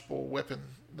large bore weapon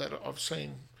that I've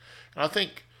seen. And I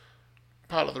think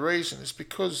part of the reason is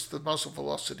because the muzzle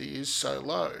velocity is so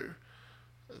low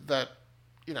that,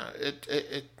 you know,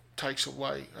 it takes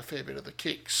away a fair bit of the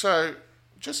kick. So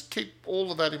just keep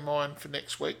all of that in mind for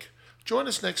next week. Join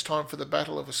us next time for the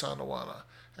Battle of Asanawana,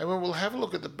 and when we'll have a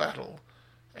look at the battle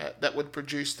that would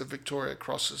produce the Victoria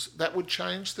Crosses. That would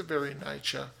change the very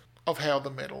nature of how the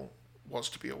medal was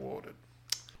to be awarded.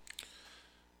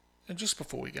 And just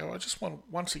before we go, I just want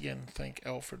once again thank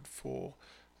Alfred for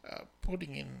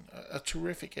putting in a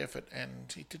terrific effort,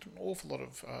 and he did an awful lot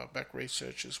of back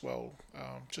research as well,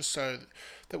 just so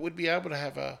that we'd be able to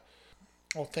have a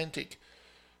authentic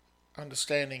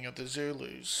understanding of the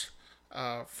Zulus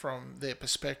from their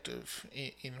perspective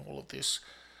in all of this.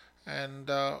 And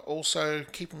also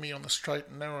keeping me on the straight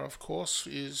and narrow, of course,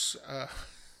 is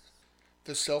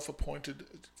the self-appointed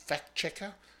fact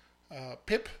checker,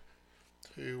 Pip,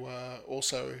 who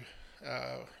also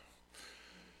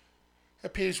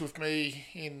appears with me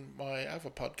in my other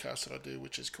podcast that I do,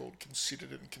 which is called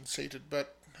Considered and Conceited.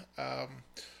 But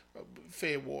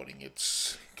fair warning,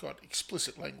 it's got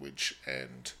explicit language,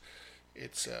 and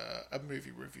it's a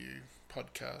movie review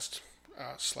podcast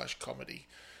 / comedy.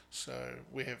 So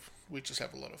we just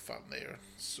have a lot of fun there.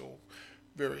 It's all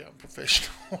very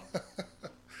unprofessional.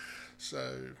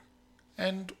 So,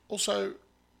 and also,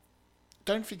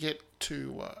 don't forget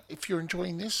to, if you're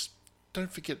enjoying this,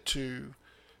 don't forget to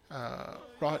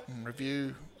write and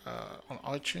review on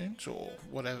iTunes or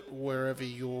wherever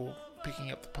you're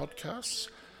picking up the podcasts.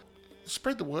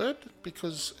 Spread the word,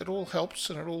 because it all helps,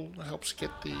 and it all helps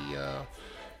get the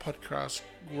podcast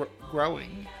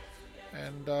growing.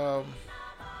 And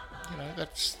you know,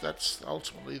 that's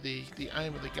ultimately the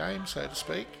aim of the game, so to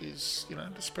speak, is, you know,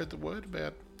 to spread the word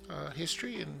about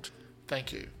history. And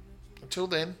thank you. Until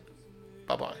then,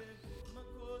 bye-bye.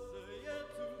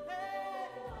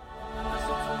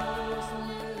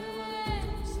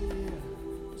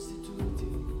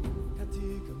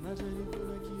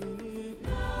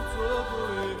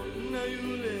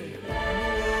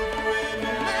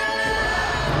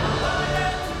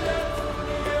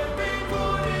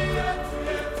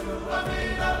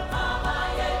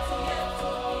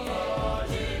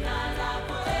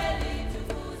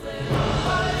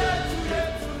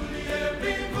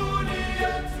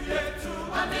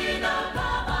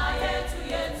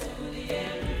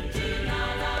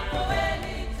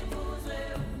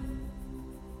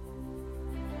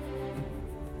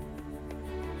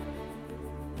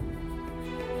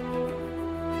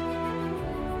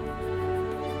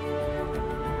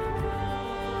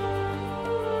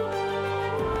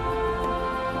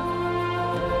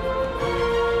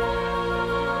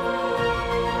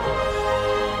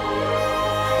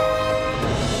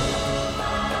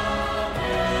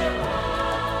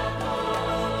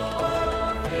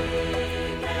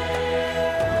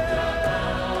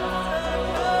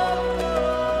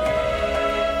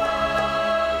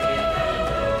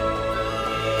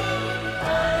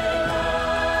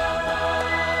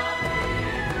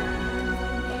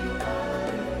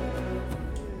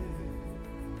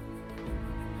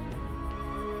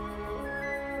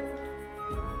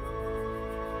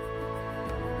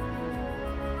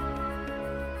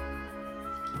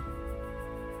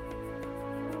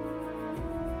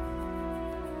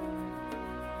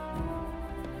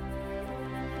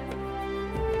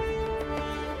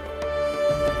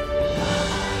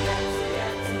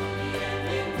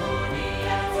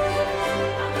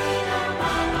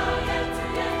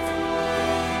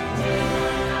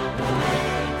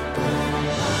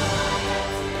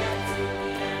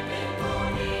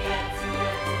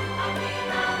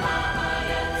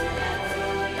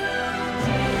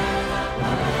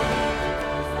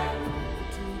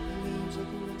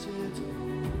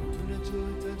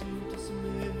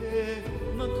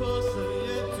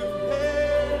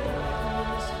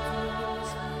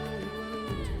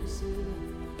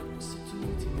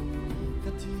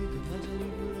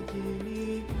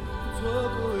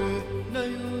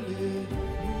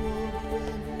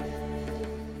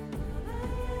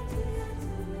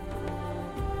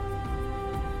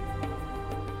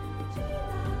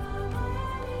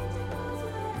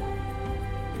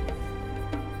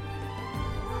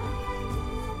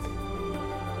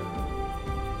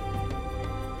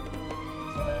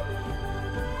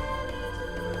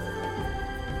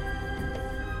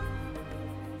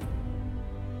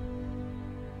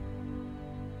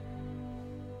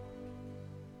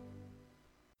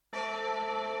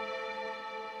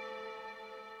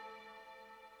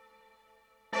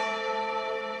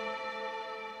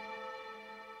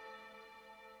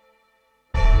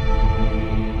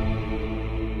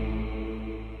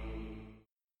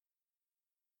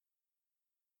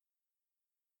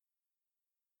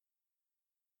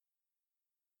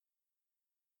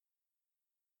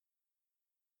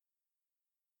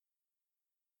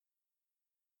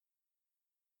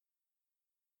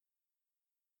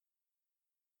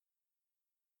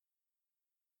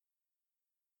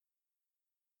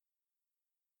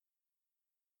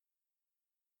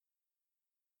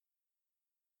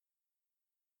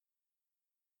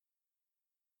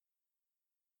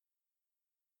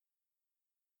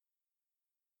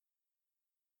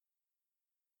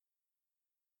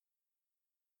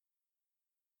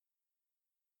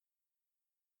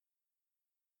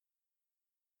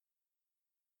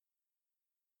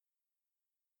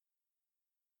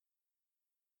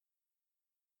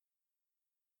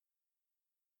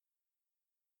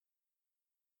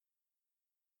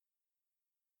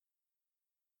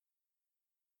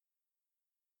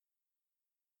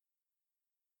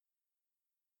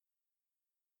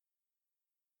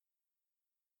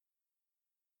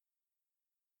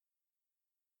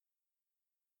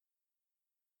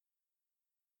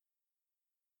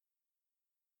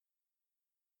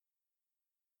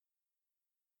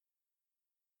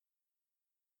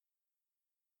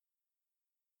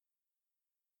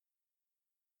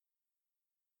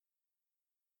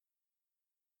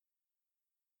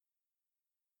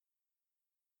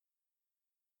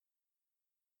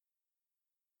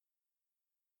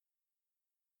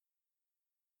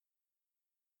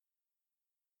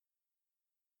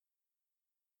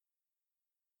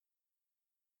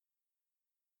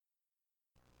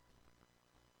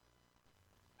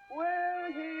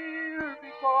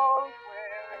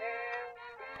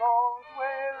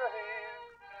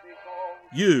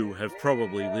 You have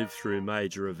probably lived through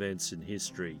major events in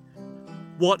history.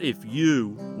 What if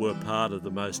you were part of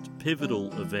the most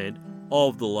pivotal event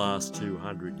of the last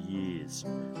 200 years?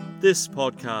 This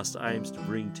podcast aims to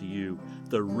bring to you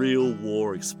the real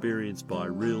war experienced by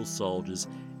real soldiers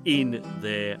in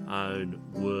their own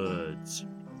words.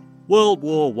 World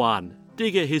War I,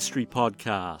 Digger History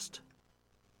Podcast.